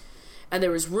 And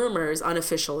there was rumors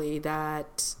unofficially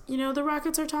that, the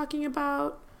Rockets are talking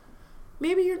about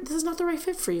maybe this is not the right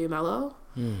fit for you, Melo.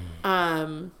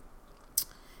 And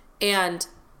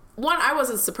one, I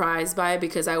wasn't surprised by it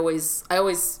because I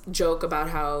always joke about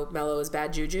how Melo is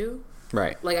bad juju.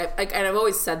 Right. And I've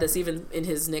always said this even in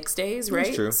his Knicks days, right?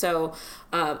 That's true. So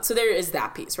there is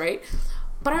that piece, right?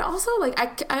 But I also,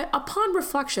 I upon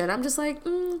reflection, I'm just like,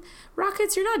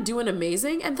 Rockets, you're not doing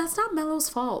amazing, and that's not Melo's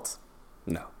fault.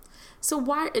 No. So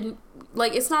why,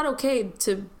 it's not okay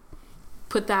to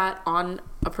put that on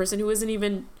a person who isn't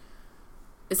even,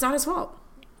 it's not his fault,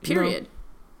 period. No.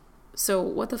 So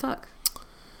what the fuck?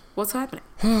 What's happening?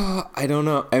 I don't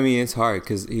know. I mean, it's hard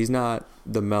because he's not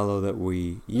the Melo that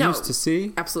we used to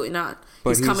see. Absolutely not.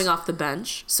 But he's coming off the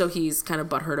bench, so he's kind of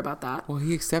butthurt about that. Well,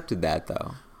 he accepted that,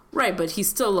 though. Right, but he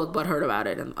still looked butthurt about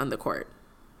it on the court.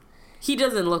 He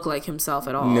doesn't look like himself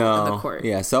at all on the court.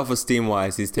 Yeah, self-esteem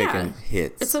wise, he's taking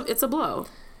hits. It's a blow.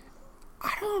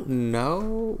 I don't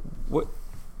know what.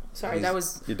 Sorry, that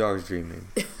was your dog's dreaming.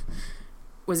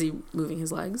 Was he moving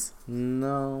his legs?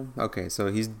 No. Okay,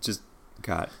 so he's just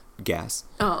got gas.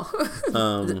 Oh,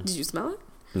 did you smell it?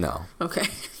 No. Okay,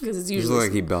 because it's usually. It looks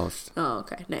like he belched. Oh,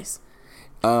 okay, nice.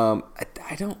 I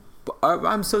don't.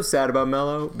 I'm so sad about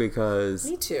Melo because.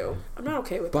 Me too. I'm not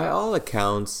okay with that. By all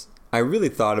accounts, I really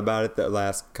thought about it the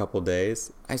last couple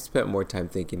days. I spent more time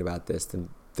thinking about this than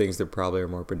things that probably are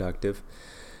more productive.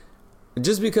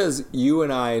 Just because you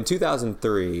and I, in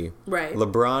 2003, right.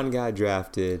 LeBron got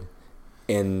drafted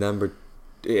and number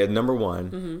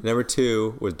one. Mm-hmm. Number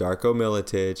 2 was Darko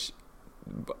Milicic,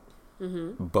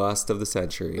 bust of the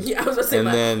century. Yeah, I was going to say,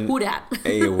 then, who dat?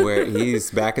 Where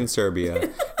he's back in Serbia.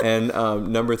 And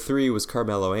number 3 was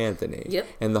Carmelo Anthony. Yep.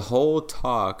 And the whole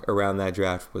talk around that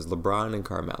draft was LeBron and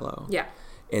Carmelo. Yeah.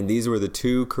 And these were the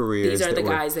 2 careers. These are the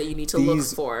guys that you need to look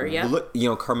for. Yeah.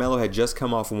 Carmelo had just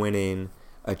come off winning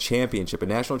a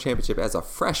national championship as a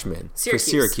freshman for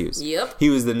Syracuse. Yep.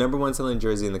 He was the number 1 selling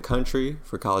jersey in the country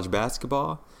for college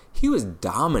basketball. He was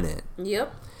dominant.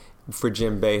 Yep. For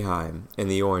Jim Boeheim and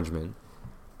the Orangemen.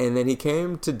 And then he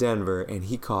came to Denver and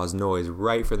he caused noise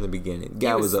right from the beginning.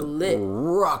 Guy was a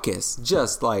ruckus,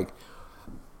 just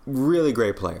really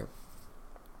great player.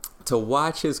 To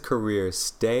watch his career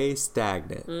stay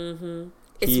stagnant. Mm-hmm.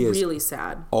 It's really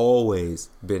sad. Always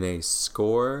been a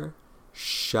scorer,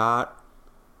 shot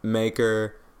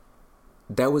maker.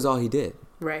 That was all he did.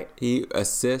 Right. He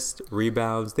assists,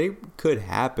 rebounds. They could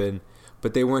happen,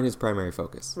 but they weren't his primary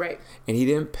focus. Right. And he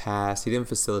didn't pass. He didn't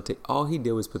facilitate. All he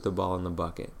did was put the ball in the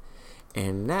bucket.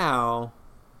 And now,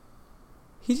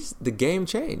 the game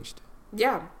changed.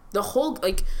 Yeah. The whole,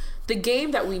 the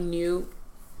game that we knew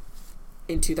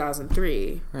in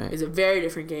 2003 is a very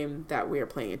different game that we are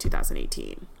playing in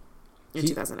 2018.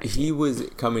 2019. He was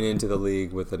coming into the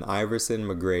league with an Iverson,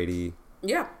 McGrady,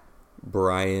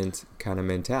 Bryant kind of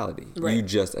mentality. Right. You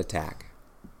just attack.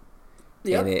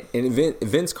 Yep. And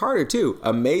Vince Carter, too.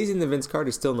 Amazing that Vince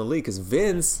Carter's still in the league because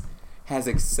Vince has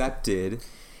accepted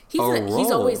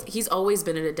role. He's always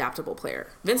been an adaptable player.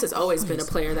 Vince has always been a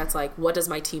player that's like, what does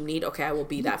my team need? Okay, I will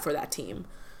be that for that team.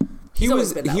 He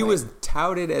was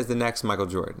touted as the next Michael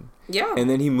Jordan. Yeah. And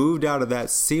then he moved out of that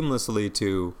seamlessly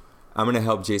to I'm going to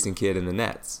help Jason Kidd in the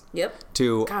Nets. Yep.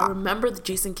 God, remember the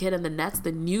Jason Kidd and the Nets,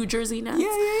 the New Jersey Nets?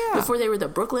 Yeah. Before they were the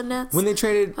Brooklyn Nets? When they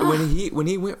traded, when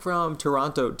he went from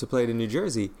Toronto to play to New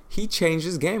Jersey, he changed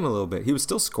his game a little bit. He was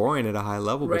still scoring at a high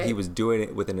level, but he was doing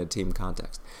it within a team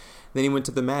context. Then he went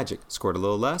to the Magic, scored a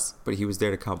little less, but he was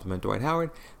there to complement Dwight Howard.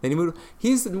 Then he moved.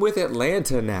 He's with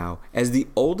Atlanta now as the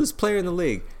oldest player in the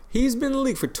league. He's been in the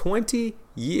league for 20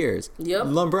 years. Yep.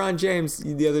 LeBron James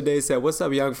the other day said, "What's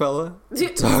up, young fella?"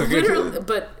 Literally,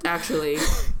 but actually,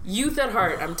 youth at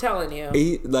heart, I'm telling you.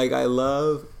 I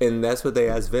love, and that's what they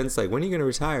asked Vince, like, when are you going to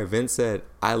retire? Vince said,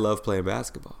 "I love playing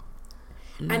basketball."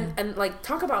 And like,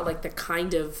 talk about like the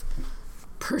kind of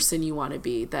person you want to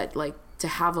be, that like, to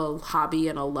have a hobby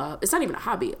and a love. It's not even a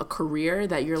hobby, a career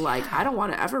that you're like, I don't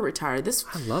want to ever retire.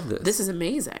 I love this. This is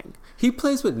amazing. He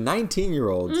plays with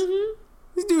 19-year-olds. Mm-hmm.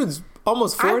 This dude's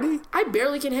almost 40. I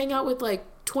barely can hang out with like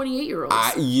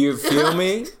 28-year-olds. You feel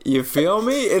me? You feel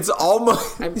me? It's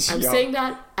almost... I'm saying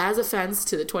that as offense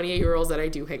to the 28-year-olds that I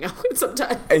do hang out with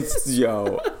sometimes. As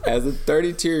a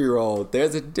 32-year-old,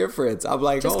 there's a difference. I'm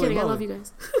like, just holy kidding, moly. I love you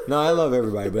guys. No, I love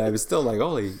everybody, but I was still like,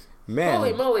 holy man.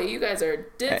 Holy moly, you guys are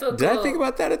difficult. Did I think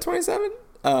about that at 27?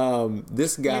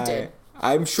 This guy... You did.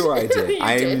 I'm sure I did.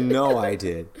 did. know I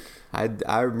did.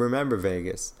 I remember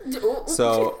Vegas.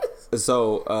 So,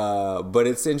 but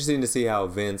it's interesting to see how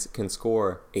Vince can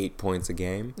score 8 points a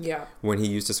game. Yeah. When he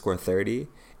used to score 30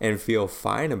 and feel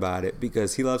fine about it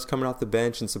because he loves coming off the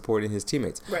bench and supporting his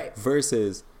teammates. Right.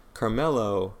 Versus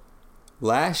Carmelo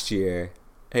last year.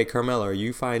 Hey, Carmelo, are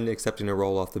you fine accepting a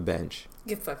roll off the bench?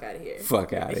 Get the fuck out of here.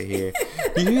 Fuck out of here.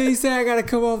 He said I gotta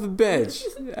come off the bench.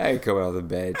 I ain't coming off the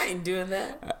bench. I ain't doing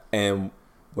that. And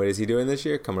what is he doing this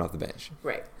year? Coming off the bench.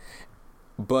 Right.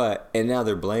 And now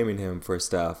they're blaming him for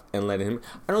stuff and letting him.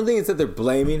 I don't think it's that they're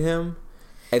blaming him.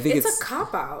 I think it's a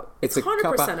cop out. It's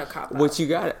 100% a cop out. What you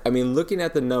got? I mean, looking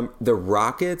at the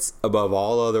Rockets above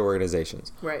all other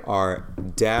organizations, right, are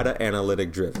data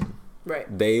analytic driven. Right.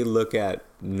 They look at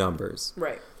numbers.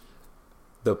 Right.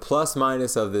 The plus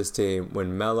minus of this team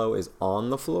when Melo is on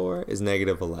the floor is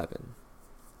 -11.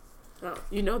 Oh,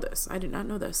 you know this. I did not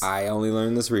know this. I only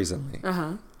learned this recently.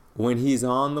 When he's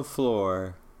on the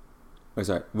floor,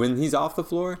 when he's off the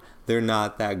floor, they're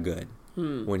not that good.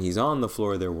 When he's on the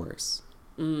floor, they're worse.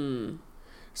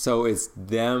 So it's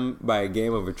them by a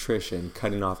game of attrition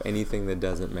cutting off anything that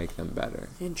doesn't make them better.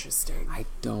 Interesting. I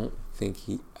don't think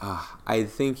I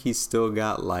think he's still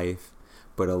got life,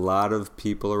 but a lot of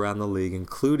people around the league,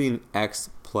 including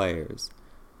ex-players,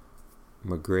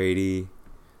 McGrady,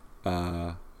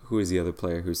 who is the other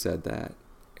player who said that?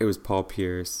 It was Paul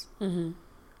Pierce. Mm-hmm.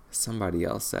 Somebody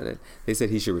else said it. They said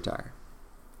he should retire.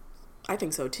 I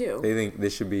think so too. They think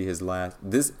this should be his last.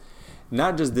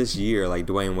 Not just this year, like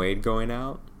Dwayne Wade going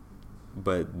out,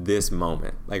 but this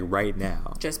moment, like right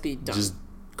now. Just be done. Just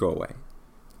go away.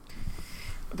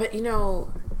 But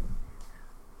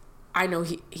I know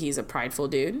he's a prideful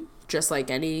dude, just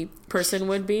like any person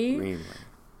would be. Extremely.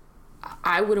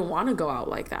 I wouldn't want to go out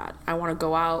like that. I want to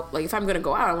go out, like if I'm going to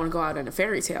go out, I want to go out in a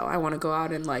fairy tale. I want to go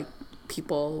out and like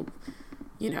people,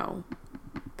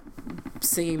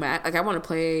 singing like I want to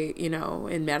play,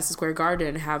 in Madison Square Garden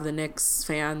and have the Knicks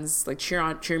fans like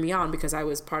cheer me on because I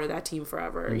was part of that team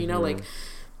forever. Mm-hmm. Like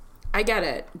I get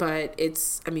it, but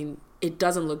it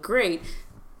doesn't look great.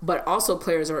 But also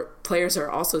players are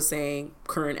also saying,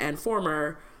 current and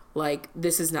former, like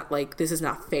this is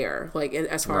not fair. Like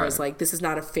as far as like this is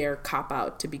not a fair cop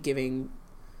out to be giving.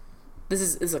 This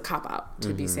is a cop out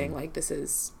to be saying like this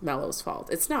is Melo's fault.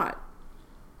 It's not.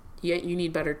 You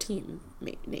need better team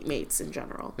mates in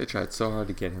general. They tried so hard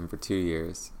to get him for 2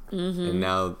 years, and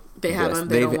now they have him.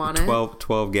 They don't want it.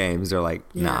 12 games. They're like,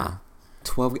 nah.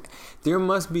 12. There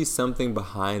must be something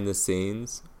behind the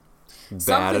scenes.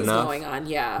 Something's going on,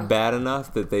 yeah. Bad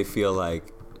enough that they feel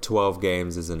like 12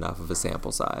 games is enough of a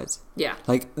sample size. Yeah.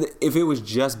 Like, if it was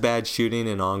just bad shooting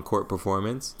and on-court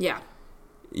performance, yeah,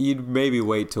 you'd maybe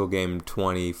wait till game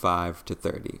 25 to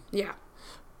 30. Yeah.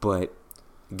 But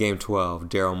game 12,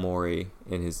 Daryl Morey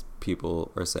and his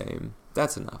people are saying,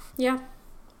 that's enough. Yeah.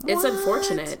 It's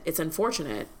unfortunate. It's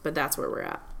unfortunate, but that's where we're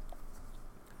at.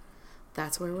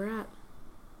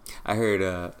 I heard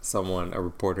a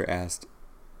reporter asked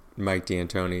Mike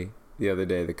D'Antoni the other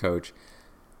day, the coach.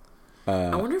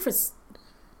 I wonder if it's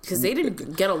because they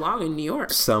didn't get along in New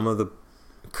York. Some of the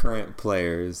current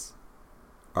players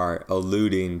are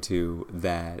alluding to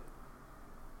that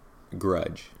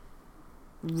grudge.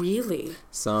 Really?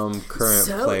 Some current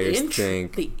players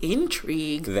think the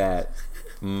intrigue that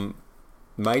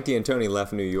Mike D'Antoni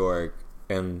left New York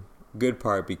in good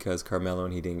part because Carmelo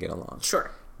and he didn't get along.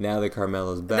 Sure. Now that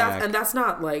Carmelo's back, and that's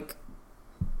not like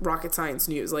rocket science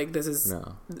news. Like, this is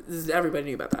everybody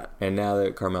knew about that. And now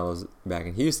that Carmelo's back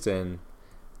in Houston,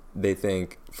 they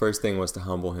think first thing was to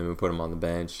humble him and put him on the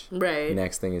bench. Right.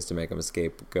 Next thing is to make him a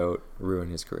scapegoat, ruin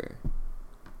his career.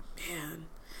 Man,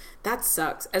 that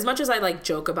sucks. As much as I like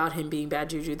joke about him being bad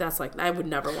juju, that's like, I would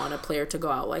never want a player to go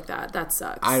out like that. That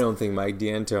sucks. I don't think Mike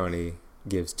D'Antoni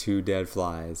gives two dead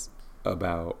flies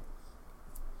about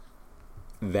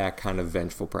that kind of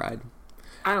vengeful pride.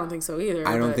 I don't think so either.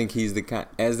 I don't think he's the kind.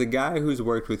 As the guy who's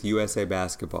worked with USA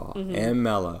Basketball and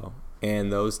Melo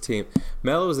and those teams,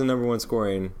 Melo is the number one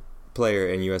scoring player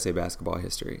in USA Basketball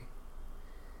history.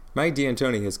 Mike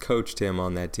D'Antoni has coached him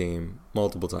on that team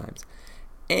multiple times,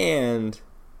 and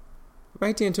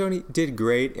Mike D'Antoni did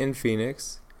great in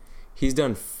Phoenix. He's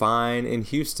done fine in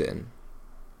Houston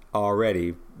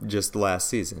already, just last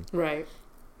season. Right.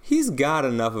 He's got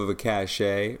enough of a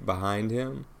cachet behind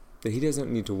him that he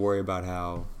doesn't need to worry about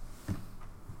how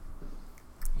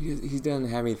he doesn't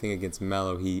have anything against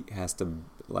Melo he has to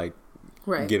like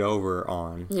get over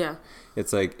on. Yeah.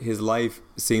 It's like his life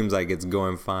seems like it's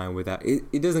going fine without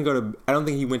it doesn't go to. I don't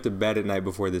think he went to bed at night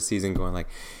before the season going like,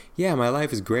 yeah, my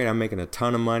life is great. I'm making a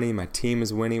ton of money. My team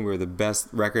is winning. We were the best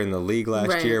record in the league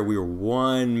last year. We were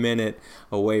 1 minute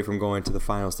away from going to the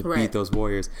finals to beat those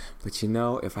Warriors. But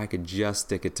if I could just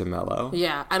stick it to Melo.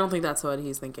 Yeah, I don't think that's what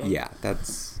he's thinking. Yeah,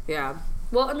 that's... Yeah.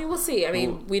 Well, I mean, we'll see. I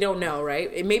mean, we don't know,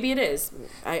 right? Maybe it is.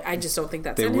 I just don't think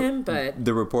that's in him, but...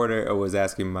 The reporter was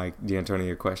asking Mike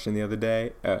D'Antoni a question the other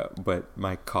day, but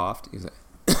Mike coughed. He was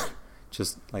like,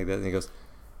 just like that. And he goes,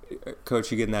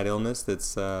 Coach, you getting that illness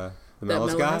that's... The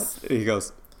Melo's got? He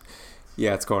goes,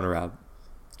 yeah, it's going around.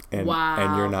 And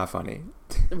you're not funny.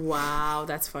 Wow,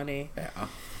 that's funny. Yeah.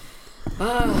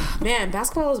 Man,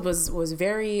 basketball was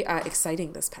very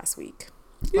exciting this past week.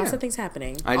 Yeah. Lots of things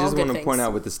happening. I just want to point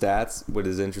out with the stats, what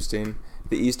is interesting,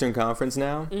 the Eastern Conference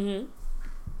now,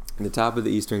 the top of the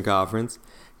Eastern Conference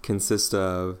consists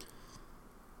of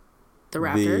the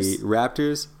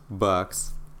Raptors,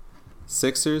 Bucks,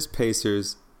 Sixers,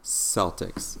 Pacers,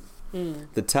 Celtics.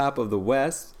 The top of the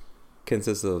West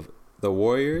consists of the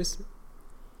Warriors,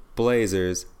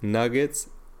 Blazers, Nuggets,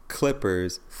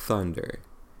 Clippers, Thunder.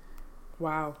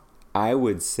 Wow. I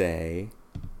would say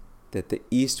that the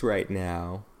East right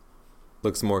now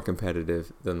looks more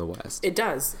competitive than the West. It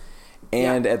does.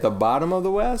 And at the bottom of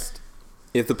the West,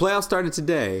 if the playoffs started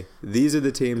today, these are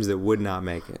the teams that would not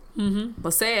make it.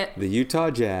 Let's say it. The Utah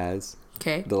Jazz,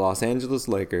 the Los Angeles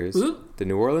Lakers, the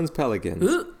New Orleans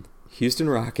Pelicans, Houston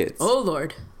Rockets. Oh,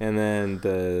 Lord. And then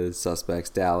the suspects,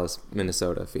 Dallas,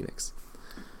 Minnesota, Phoenix.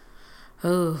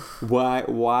 Oh.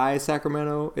 Why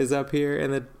Sacramento is up here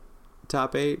in the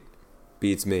top 8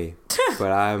 beats me.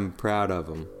 But I'm proud of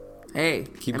them. Hey,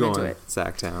 keep going,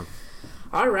 Sacktown.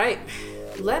 All right.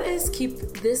 Let us keep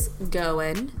this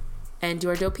going and do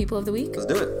our Dope People of the Week. Let's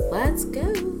do it. Let's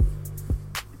go.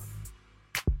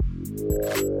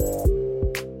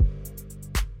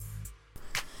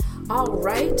 All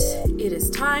right, it is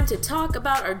time to talk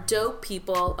about our Dope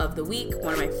People of the Week,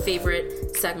 one of my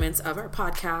favorite segments of our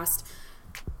podcast.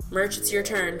 Merch, it's your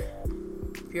turn.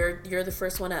 You're the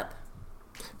first one up.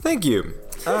 Thank you.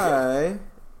 I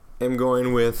am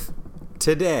going with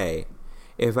today.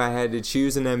 If I had to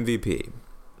choose an MVP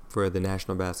for the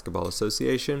National Basketball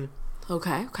Association.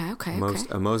 Okay.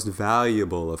 A most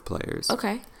valuable of players.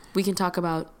 Okay. We can talk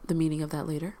about the meaning of that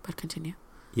later, but continue.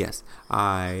 Yes.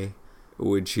 I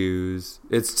would choose...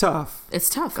 It's tough.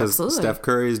 Absolutely. Because Steph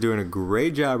Curry is doing a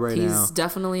great job now. He's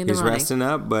definitely in the running.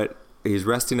 He's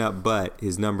resting up, but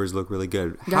his numbers look really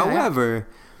good. Yeah, However,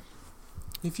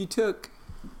 if you took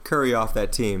Curry off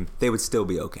that team, they would still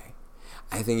be okay.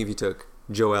 I think if you took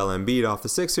Joel Embiid off the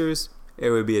Sixers, it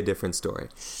would be a different story.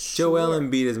 Sure. Joel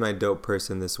Embiid is my dope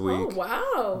person this week. Oh,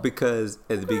 wow. Because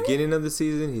at the beginning of the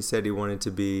season, he said he wanted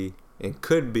to be and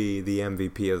could be the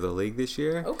MVP of the league this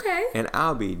year. Okay. And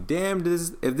I'll be damned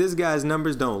if this guy's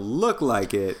numbers don't look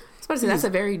like it. I was about to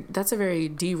say, that's a very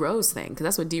D Rose thing, because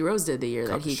that's what D Rose did the year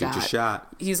that he got. Shoot your shot.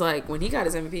 He's like, when he got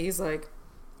his MVP, he's like,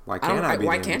 why can't I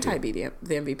be the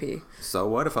MVP? So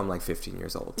what if I'm like 15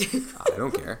 years old? I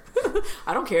don't care.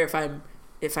 I don't care if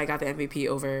I got the MVP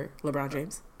over LeBron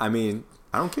James. I mean,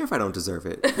 I don't care if I don't deserve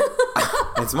it.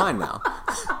 It's mine now.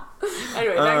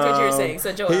 Anyway, back to what you were saying.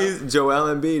 So Joel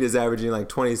Embiid is averaging like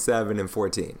 27 and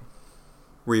 14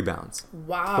 rebounds.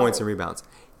 Wow. Points and rebounds.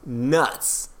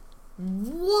 Nuts.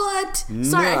 What?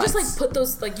 Sorry, I just Nuts. put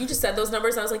those, you just said those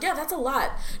numbers and I was like, yeah, that's a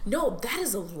lot. No, that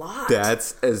is a lot.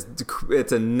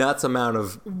 It's a nuts amount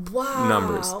of wow.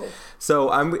 numbers.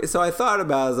 So I thought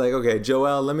about, I was like, okay,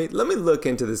 Joel, let me look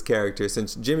into this character,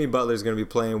 since Jimmy Butler's going to be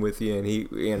playing with you, and he,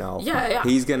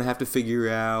 he's going to have to figure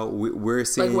out, we're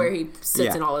seeing where he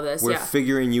sits in all of this. We're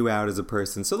figuring you out as a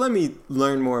person. So let me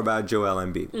learn more about Joel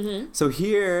Embiid. Mm-hmm. So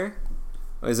here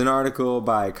is an article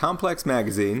by Complex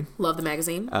Magazine. Love the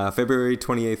magazine. February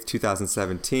 28th,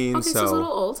 2017. Okay, so it's a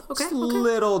little old. Okay. It's a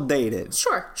little dated.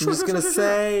 Sure. I'm just going to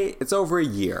say it's over a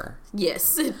year.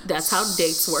 Yes, that's how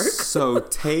dates work. So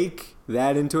take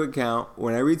that into account.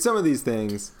 When I read some of these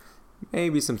things,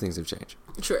 maybe some things have changed.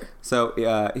 Sure. So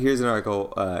here's an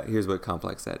article. Here's what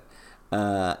Complex said.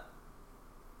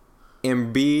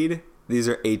 Embiid, these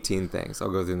are 18 things.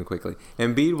 I'll go through them quickly.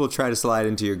 Embiid will try to slide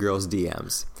into your girl's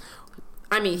DMs.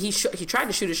 I mean, he tried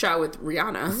to shoot a shot with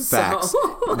Rihanna. Facts.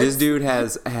 So. This dude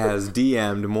has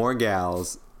DM'd more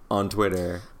gals on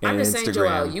Twitter and I'm just Instagram. saying,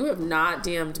 Joel, you have not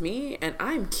DM'd me, and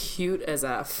I'm cute as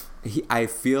F. I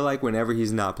feel like whenever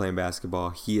he's not playing basketball,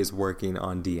 he is working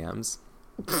on DMs.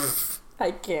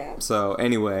 I can't. So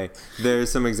anyway,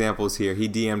 there's some examples here. He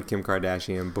DM'd Kim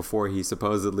Kardashian before he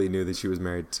supposedly knew that she was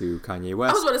married to Kanye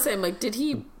West. I was about to say, I'm like,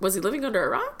 was he living under a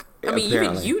rock? I mean,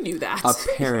 Apparently. even you knew that.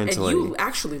 Apparently. And you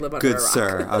actually live under Good a rock.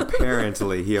 sir.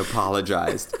 Apparently, he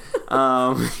apologized.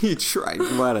 He tried.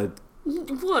 What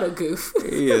a goof.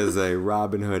 He is a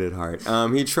Robin Hood at heart.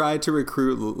 He tried to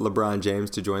recruit LeBron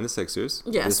James to join the Sixers.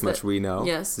 Yes. This much we know.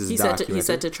 Yes. This is He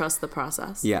said to trust the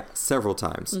process. Yeah, several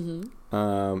times.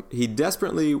 Mm-hmm. He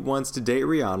desperately wants to date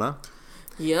Rihanna.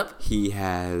 Yep. He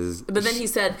has... But then he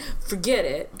said, forget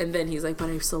it. And then he's like, but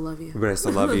I still love you. But I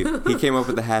still love you. He came up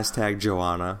with the hashtag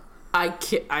Joanna. I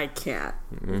can't.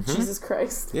 Mm-hmm. Jesus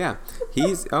Christ. Yeah.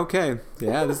 He's... Okay.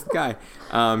 Yeah, this guy.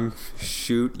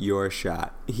 Shoot your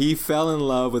shot. He fell in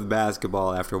love with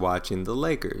basketball after watching the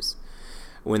Lakers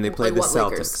when they played the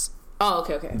Celtics. Lakers? Oh,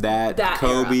 okay. That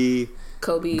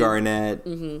Kobe, Garnett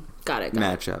Got it.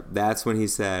 matchup. That's when he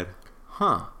said,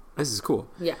 this is cool.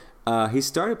 Yeah. He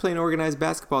started playing organized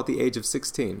basketball at the age of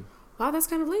 16. Wow, that's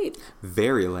kind of late.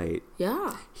 Very late.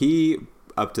 Yeah. He,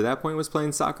 up to that point, was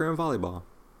playing soccer and volleyball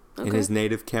in his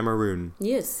native Cameroon.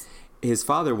 Yes. His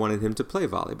father wanted him to play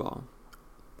volleyball.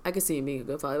 I could see him being a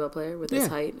good volleyball player with his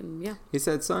height. And yeah. He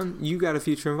said, son, you got a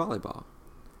future in volleyball.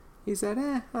 He said,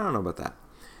 I don't know about that.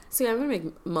 See, I'm going to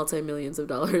make multi-millions of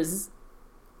dollars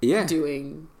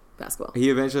doing basketball. He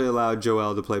eventually allowed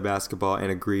Joel to play basketball and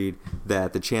agreed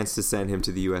that the chance to send him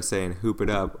to the USA and hoop it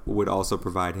up would also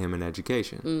provide him an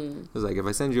education. It was like, if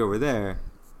I send you over there,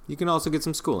 you can also get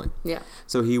some schooling. Yeah.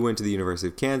 So he went to the University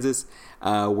of Kansas,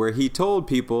 where he told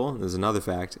people, there's another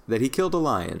fact, that he killed a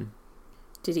lion.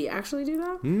 Did he actually do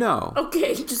that? No.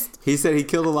 Okay, He said he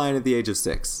killed a lion at the age of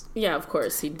 6. Yeah, of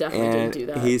course. He definitely didn't do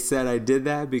that. He said, I did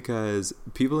that because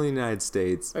people in the United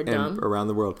States and around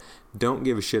the world don't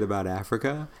give a shit about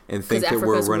Africa and think that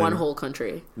we're running... one whole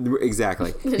country.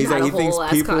 Exactly. He's like, he thinks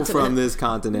people from this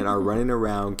continent are running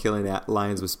around killing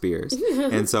lions with spears.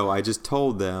 And so I just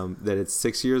told them that at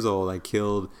 6 years old, I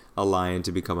killed a lion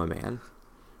to become a man.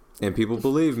 And people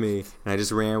believe me, and I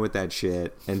just ran with that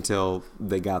shit until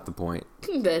they got the point.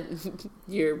 That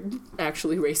you're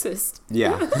actually racist.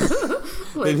 Yeah.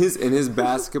 In his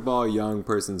basketball young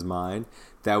person's mind,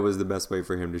 that was the best way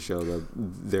for him to show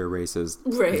their racist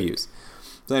views.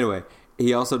 So anyway,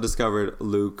 he also discovered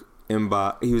Luke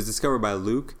Imba. He was discovered by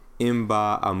Luke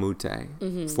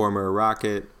Imba former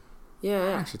Rocket. Yeah.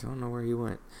 I actually don't know where he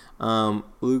went.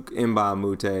 Luke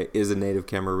Imba is a native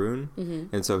Cameroon,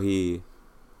 and so he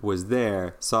was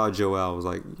there, saw Joel, was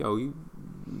like, yo,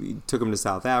 he took him to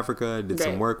South Africa, did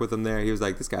some work with him there. He was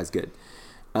like, this guy's good.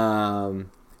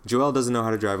 Joel doesn't know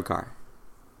how to drive a car.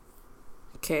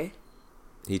 Okay.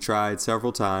 He tried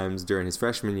several times during his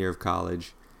freshman year of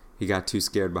college. He got too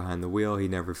scared behind the wheel. He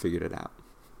never figured it out.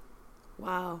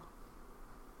 Wow.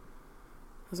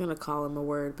 I was going to call him a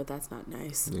word, but that's not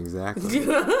nice. Exactly.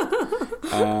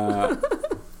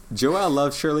 Joel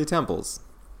loves Shirley Temples.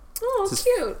 Oh,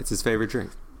 cute. It's his favorite drink.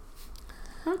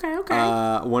 Okay.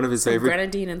 One of his favorite...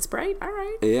 Grenadine and Sprite? All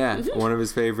right. Yeah. One of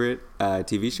his favorite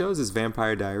TV shows is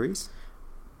Vampire Diaries.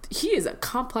 He is a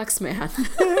complex man.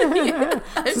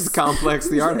 This is complex,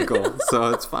 the article,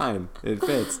 so it's fine. It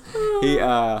fits.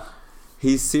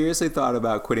 He seriously thought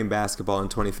about quitting basketball in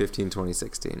 2015,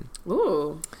 2016.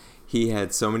 Ooh. He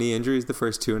had so many injuries the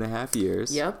first 2.5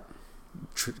 years. Yep.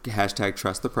 Hashtag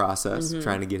trust the process,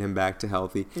 trying to get him back to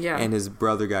healthy. Yeah. And his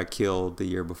brother got killed the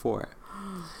year before.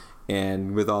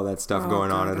 And with all that stuff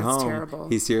going on at home,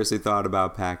 he seriously thought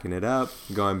about packing it up,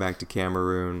 going back to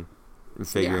Cameroon, and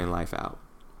figuring life out.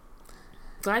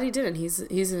 Glad he didn't. He's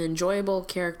an enjoyable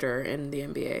character in the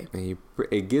NBA.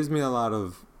 It gives me a lot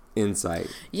of insight.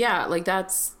 Yeah, like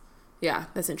that's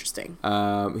interesting.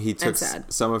 He took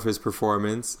some of his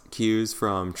performance cues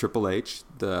from Triple H,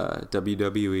 the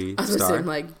WWE star.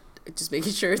 Like, just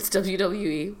making sure it's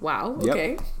WWE. Wow.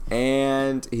 Okay. Yep.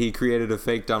 And he created a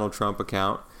fake Donald Trump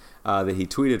account that he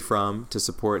tweeted from to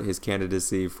support his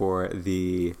candidacy for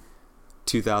the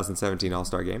 2017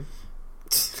 All-Star Game.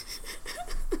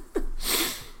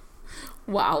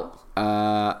 Wow.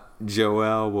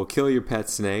 Joel will kill your pet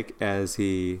snake, as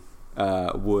he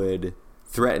would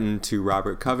threaten to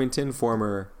Robert Covington,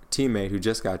 former teammate who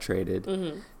just got traded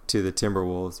to the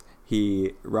Timberwolves.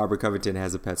 Robert Covington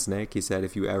has a pet snake. He said,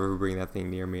 if you ever bring that thing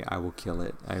near me, I will kill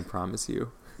it. I promise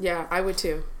you. Yeah, I would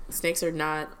too. Snakes are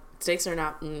not,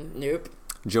 nope.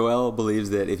 Joel believes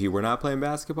that if he were not playing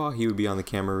basketball, he would be on the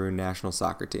Cameroon national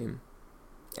soccer team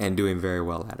and doing very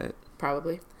well at it.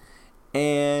 Probably.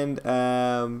 And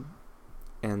the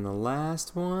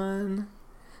last one,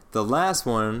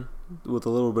 with a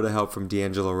little bit of help from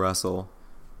D'Angelo Russell,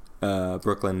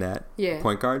 Brooklyn Net,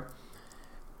 point guard.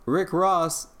 Rick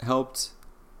Ross helped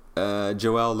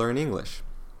Joel learn English.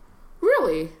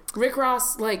 Really? Rick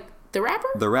Ross, like the rapper?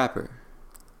 The rapper.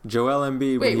 Joel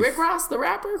Embiid. Wait, Rick Ross, the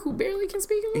rapper who barely can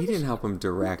speak English? He didn't help him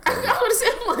directly.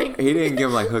 He didn't give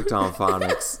him like hooked on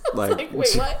phonics. Like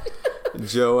wait, what?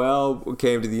 Joel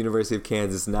came to the University of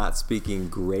Kansas not speaking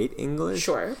great English.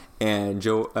 Sure. And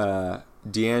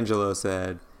D'Angelo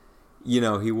said,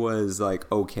 he was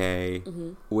like okay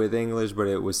with English, but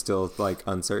it was still like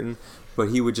uncertain. But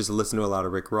he would just listen to a lot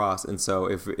of Rick Ross, and so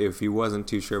if he wasn't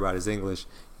too sure about his English,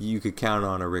 you could count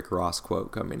on a Rick Ross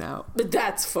quote coming out. But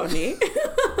that's funny.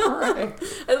 Right.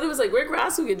 And it was like Rick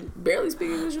Ross, who can barely speak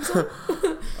English himself.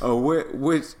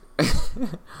 Which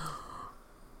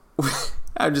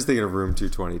I'm just thinking of Room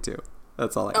 222.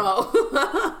 That's all I got.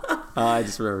 Oh. I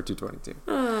just remember 222.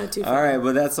 Too funny. All right,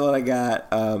 but that's what I got.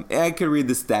 I could read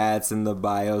the stats and the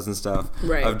bios and stuff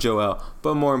of Joel,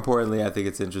 but more importantly, I think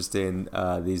it's interesting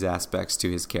these aspects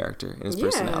to his character and his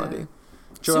personality.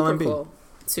 Joel Embiid. Cool.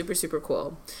 Super, super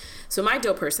cool. So my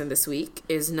dope person this week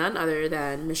is none other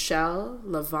than Michelle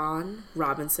LaVaughn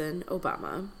Robinson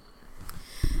Obama.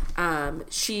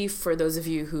 She, for those of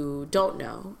you who don't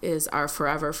know, is our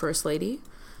forever First Lady,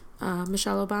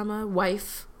 Michelle Obama,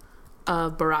 wife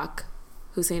of Barack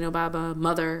Hussein Obama,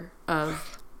 mother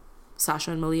of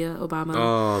Sasha and Malia Obama.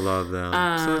 Oh, love them.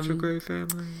 Such a great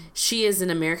family. She is an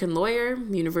American lawyer,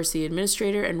 university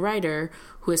administrator, and writer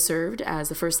who has served as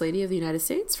the First Lady of the United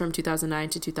States from 2009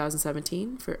 to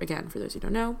 2017, for those who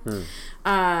don't know.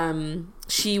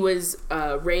 She was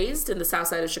raised in the South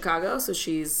Side of Chicago, so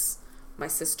she's my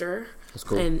sister. That's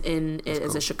cool.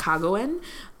 As a Chicagoan.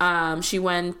 She's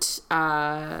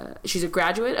a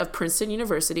graduate of Princeton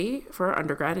University for her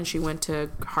undergrad, and she went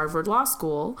to Harvard Law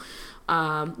School,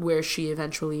 where she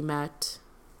eventually met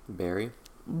Barry,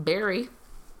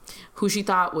 who she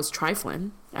thought was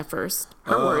trifling at first.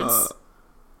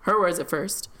 Her words at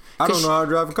first. I don't know how to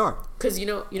drive a car. Because you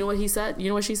know what he said? You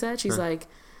know what she said? She's like,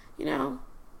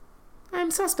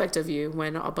 I'm suspect of you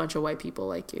when a bunch of white people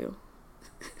like you.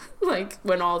 Like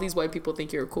when all these white people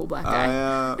think you're a cool black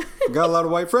guy. I got a lot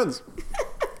of white friends.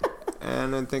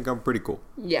 And I think I'm pretty cool.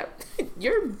 Yep.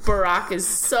 Your Barack is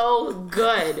so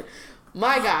good.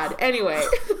 My God. Anyway.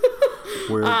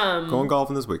 We're going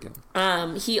golfing this weekend.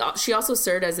 She also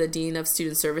served as a dean of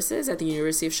student services at the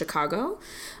University of Chicago,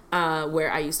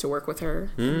 where I used to work with her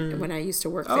when I used to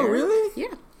work there. Oh, really?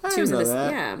 Yeah. She was in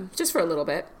that. Yeah, just for a little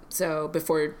bit. So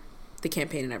before the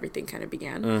campaign and everything kind of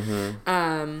began.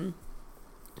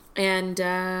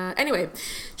 Anyway,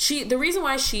 the reason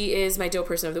why she is my dope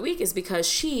person of the week is because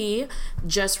she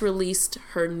just released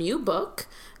her new book.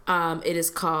 It is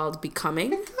called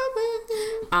Becoming.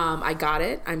 I got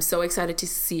it. I'm so excited to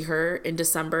see her in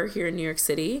December here in New York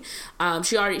City.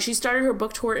 She started her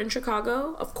book tour in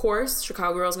Chicago. Of course,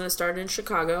 Chicago Girl's going to start in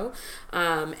Chicago.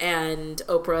 And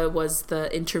Oprah was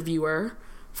the interviewer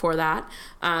for that.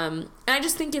 And I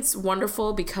just think it's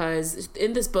wonderful because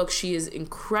in this book, she is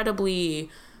incredibly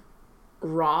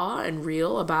raw and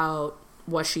real about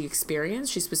what she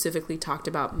experienced. She specifically talked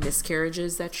about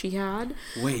miscarriages that she had.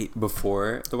 Wait,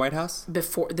 before the White House?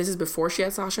 This is before she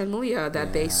had Sasha and Malia,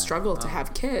 that they struggled to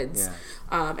have kids,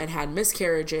 and had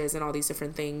miscarriages and all these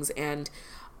different things. And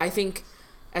I think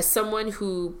as someone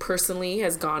who personally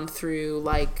has gone through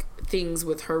like things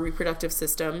with her reproductive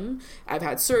system, I've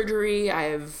had surgery,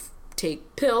 I've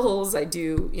take pills, I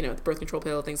do, the birth control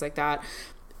pill, things like that.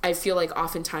 I feel like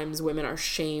oftentimes women are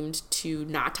shamed to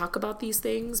not talk about these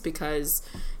things because,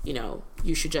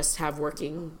 you should just have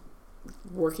working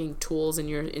working tools in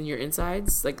your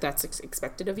insides. Like, that's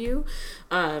expected of you.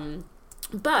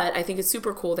 But I think it's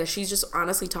super cool that she's just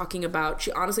honestly talked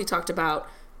about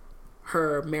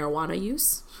her marijuana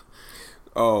use.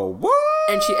 Oh, what?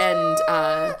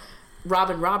 And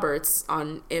Robin Roberts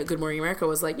on Good Morning America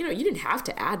was like, you didn't have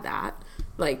to add that.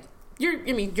 Like, you're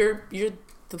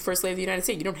the first lady of the United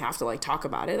States. You don't have to like talk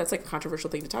about it. That's like a controversial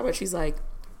thing to talk about. She's like,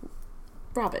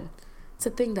 Robin, it's a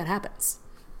thing that happens.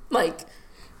 Like,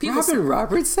 Robin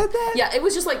Roberts said that? Yeah, it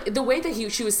was just like the way that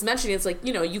she was mentioning it's like,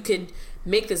 you could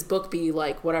make this book be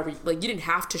like whatever, like you didn't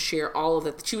have to share all of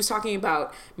it. She was talking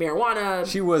about marijuana,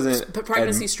 she wasn't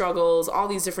pregnancy struggles, all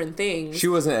these different things. She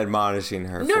wasn't admonishing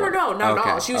her. No, not at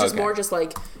all. She was just more just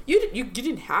like you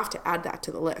didn't have to add that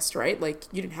to the list, right? Like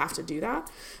you didn't have to do that.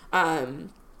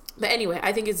 But anyway,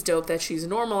 I think it's dope that she's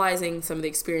normalizing some of the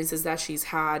experiences that she's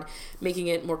had, making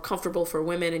it more comfortable for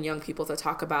women and young people to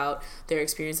talk about their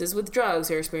experiences with drugs,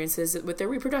 their experiences with their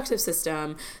reproductive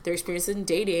system, their experiences in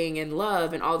dating and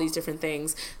love and all these different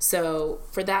things. So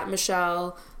for that,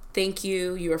 Michelle, thank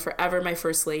you. You are forever my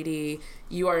first lady.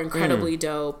 You are incredibly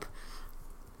dope.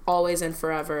 Always and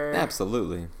forever.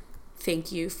 Absolutely.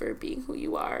 Thank you for being who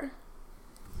you are.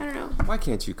 I don't know. Why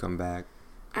can't you come back?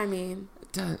 I mean...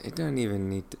 It doesn't even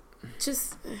need to...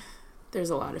 Just,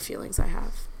 there's a lot of feelings I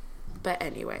have. But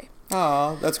anyway.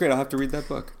 Oh, that's great. I'll have to read that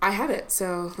book. I have it,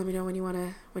 so let me know when you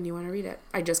wanna read it.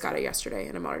 I just got it yesterday,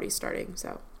 and I'm already starting,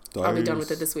 so I'll be done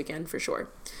with it this weekend for sure.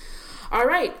 All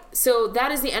right, so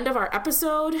that is the end of our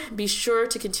episode. Be sure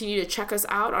to continue to check us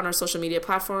out on our social media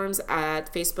platforms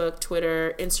at Facebook,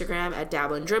 Twitter, Instagram at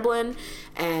Dabblin' Dribblin',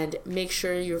 and make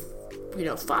sure you're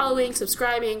following,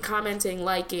 subscribing, commenting,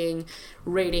 liking,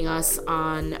 rating us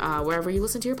on wherever you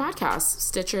listen to your podcasts: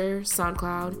 Stitcher,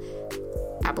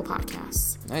 SoundCloud, Apple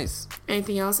Podcasts. Nice.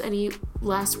 Anything else? Any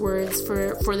last words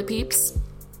for the peeps?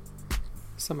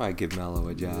 Somebody give Mello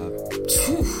a job.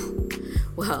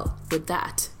 Well, with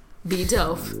that, be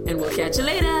dope, and we'll catch you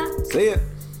later. See ya.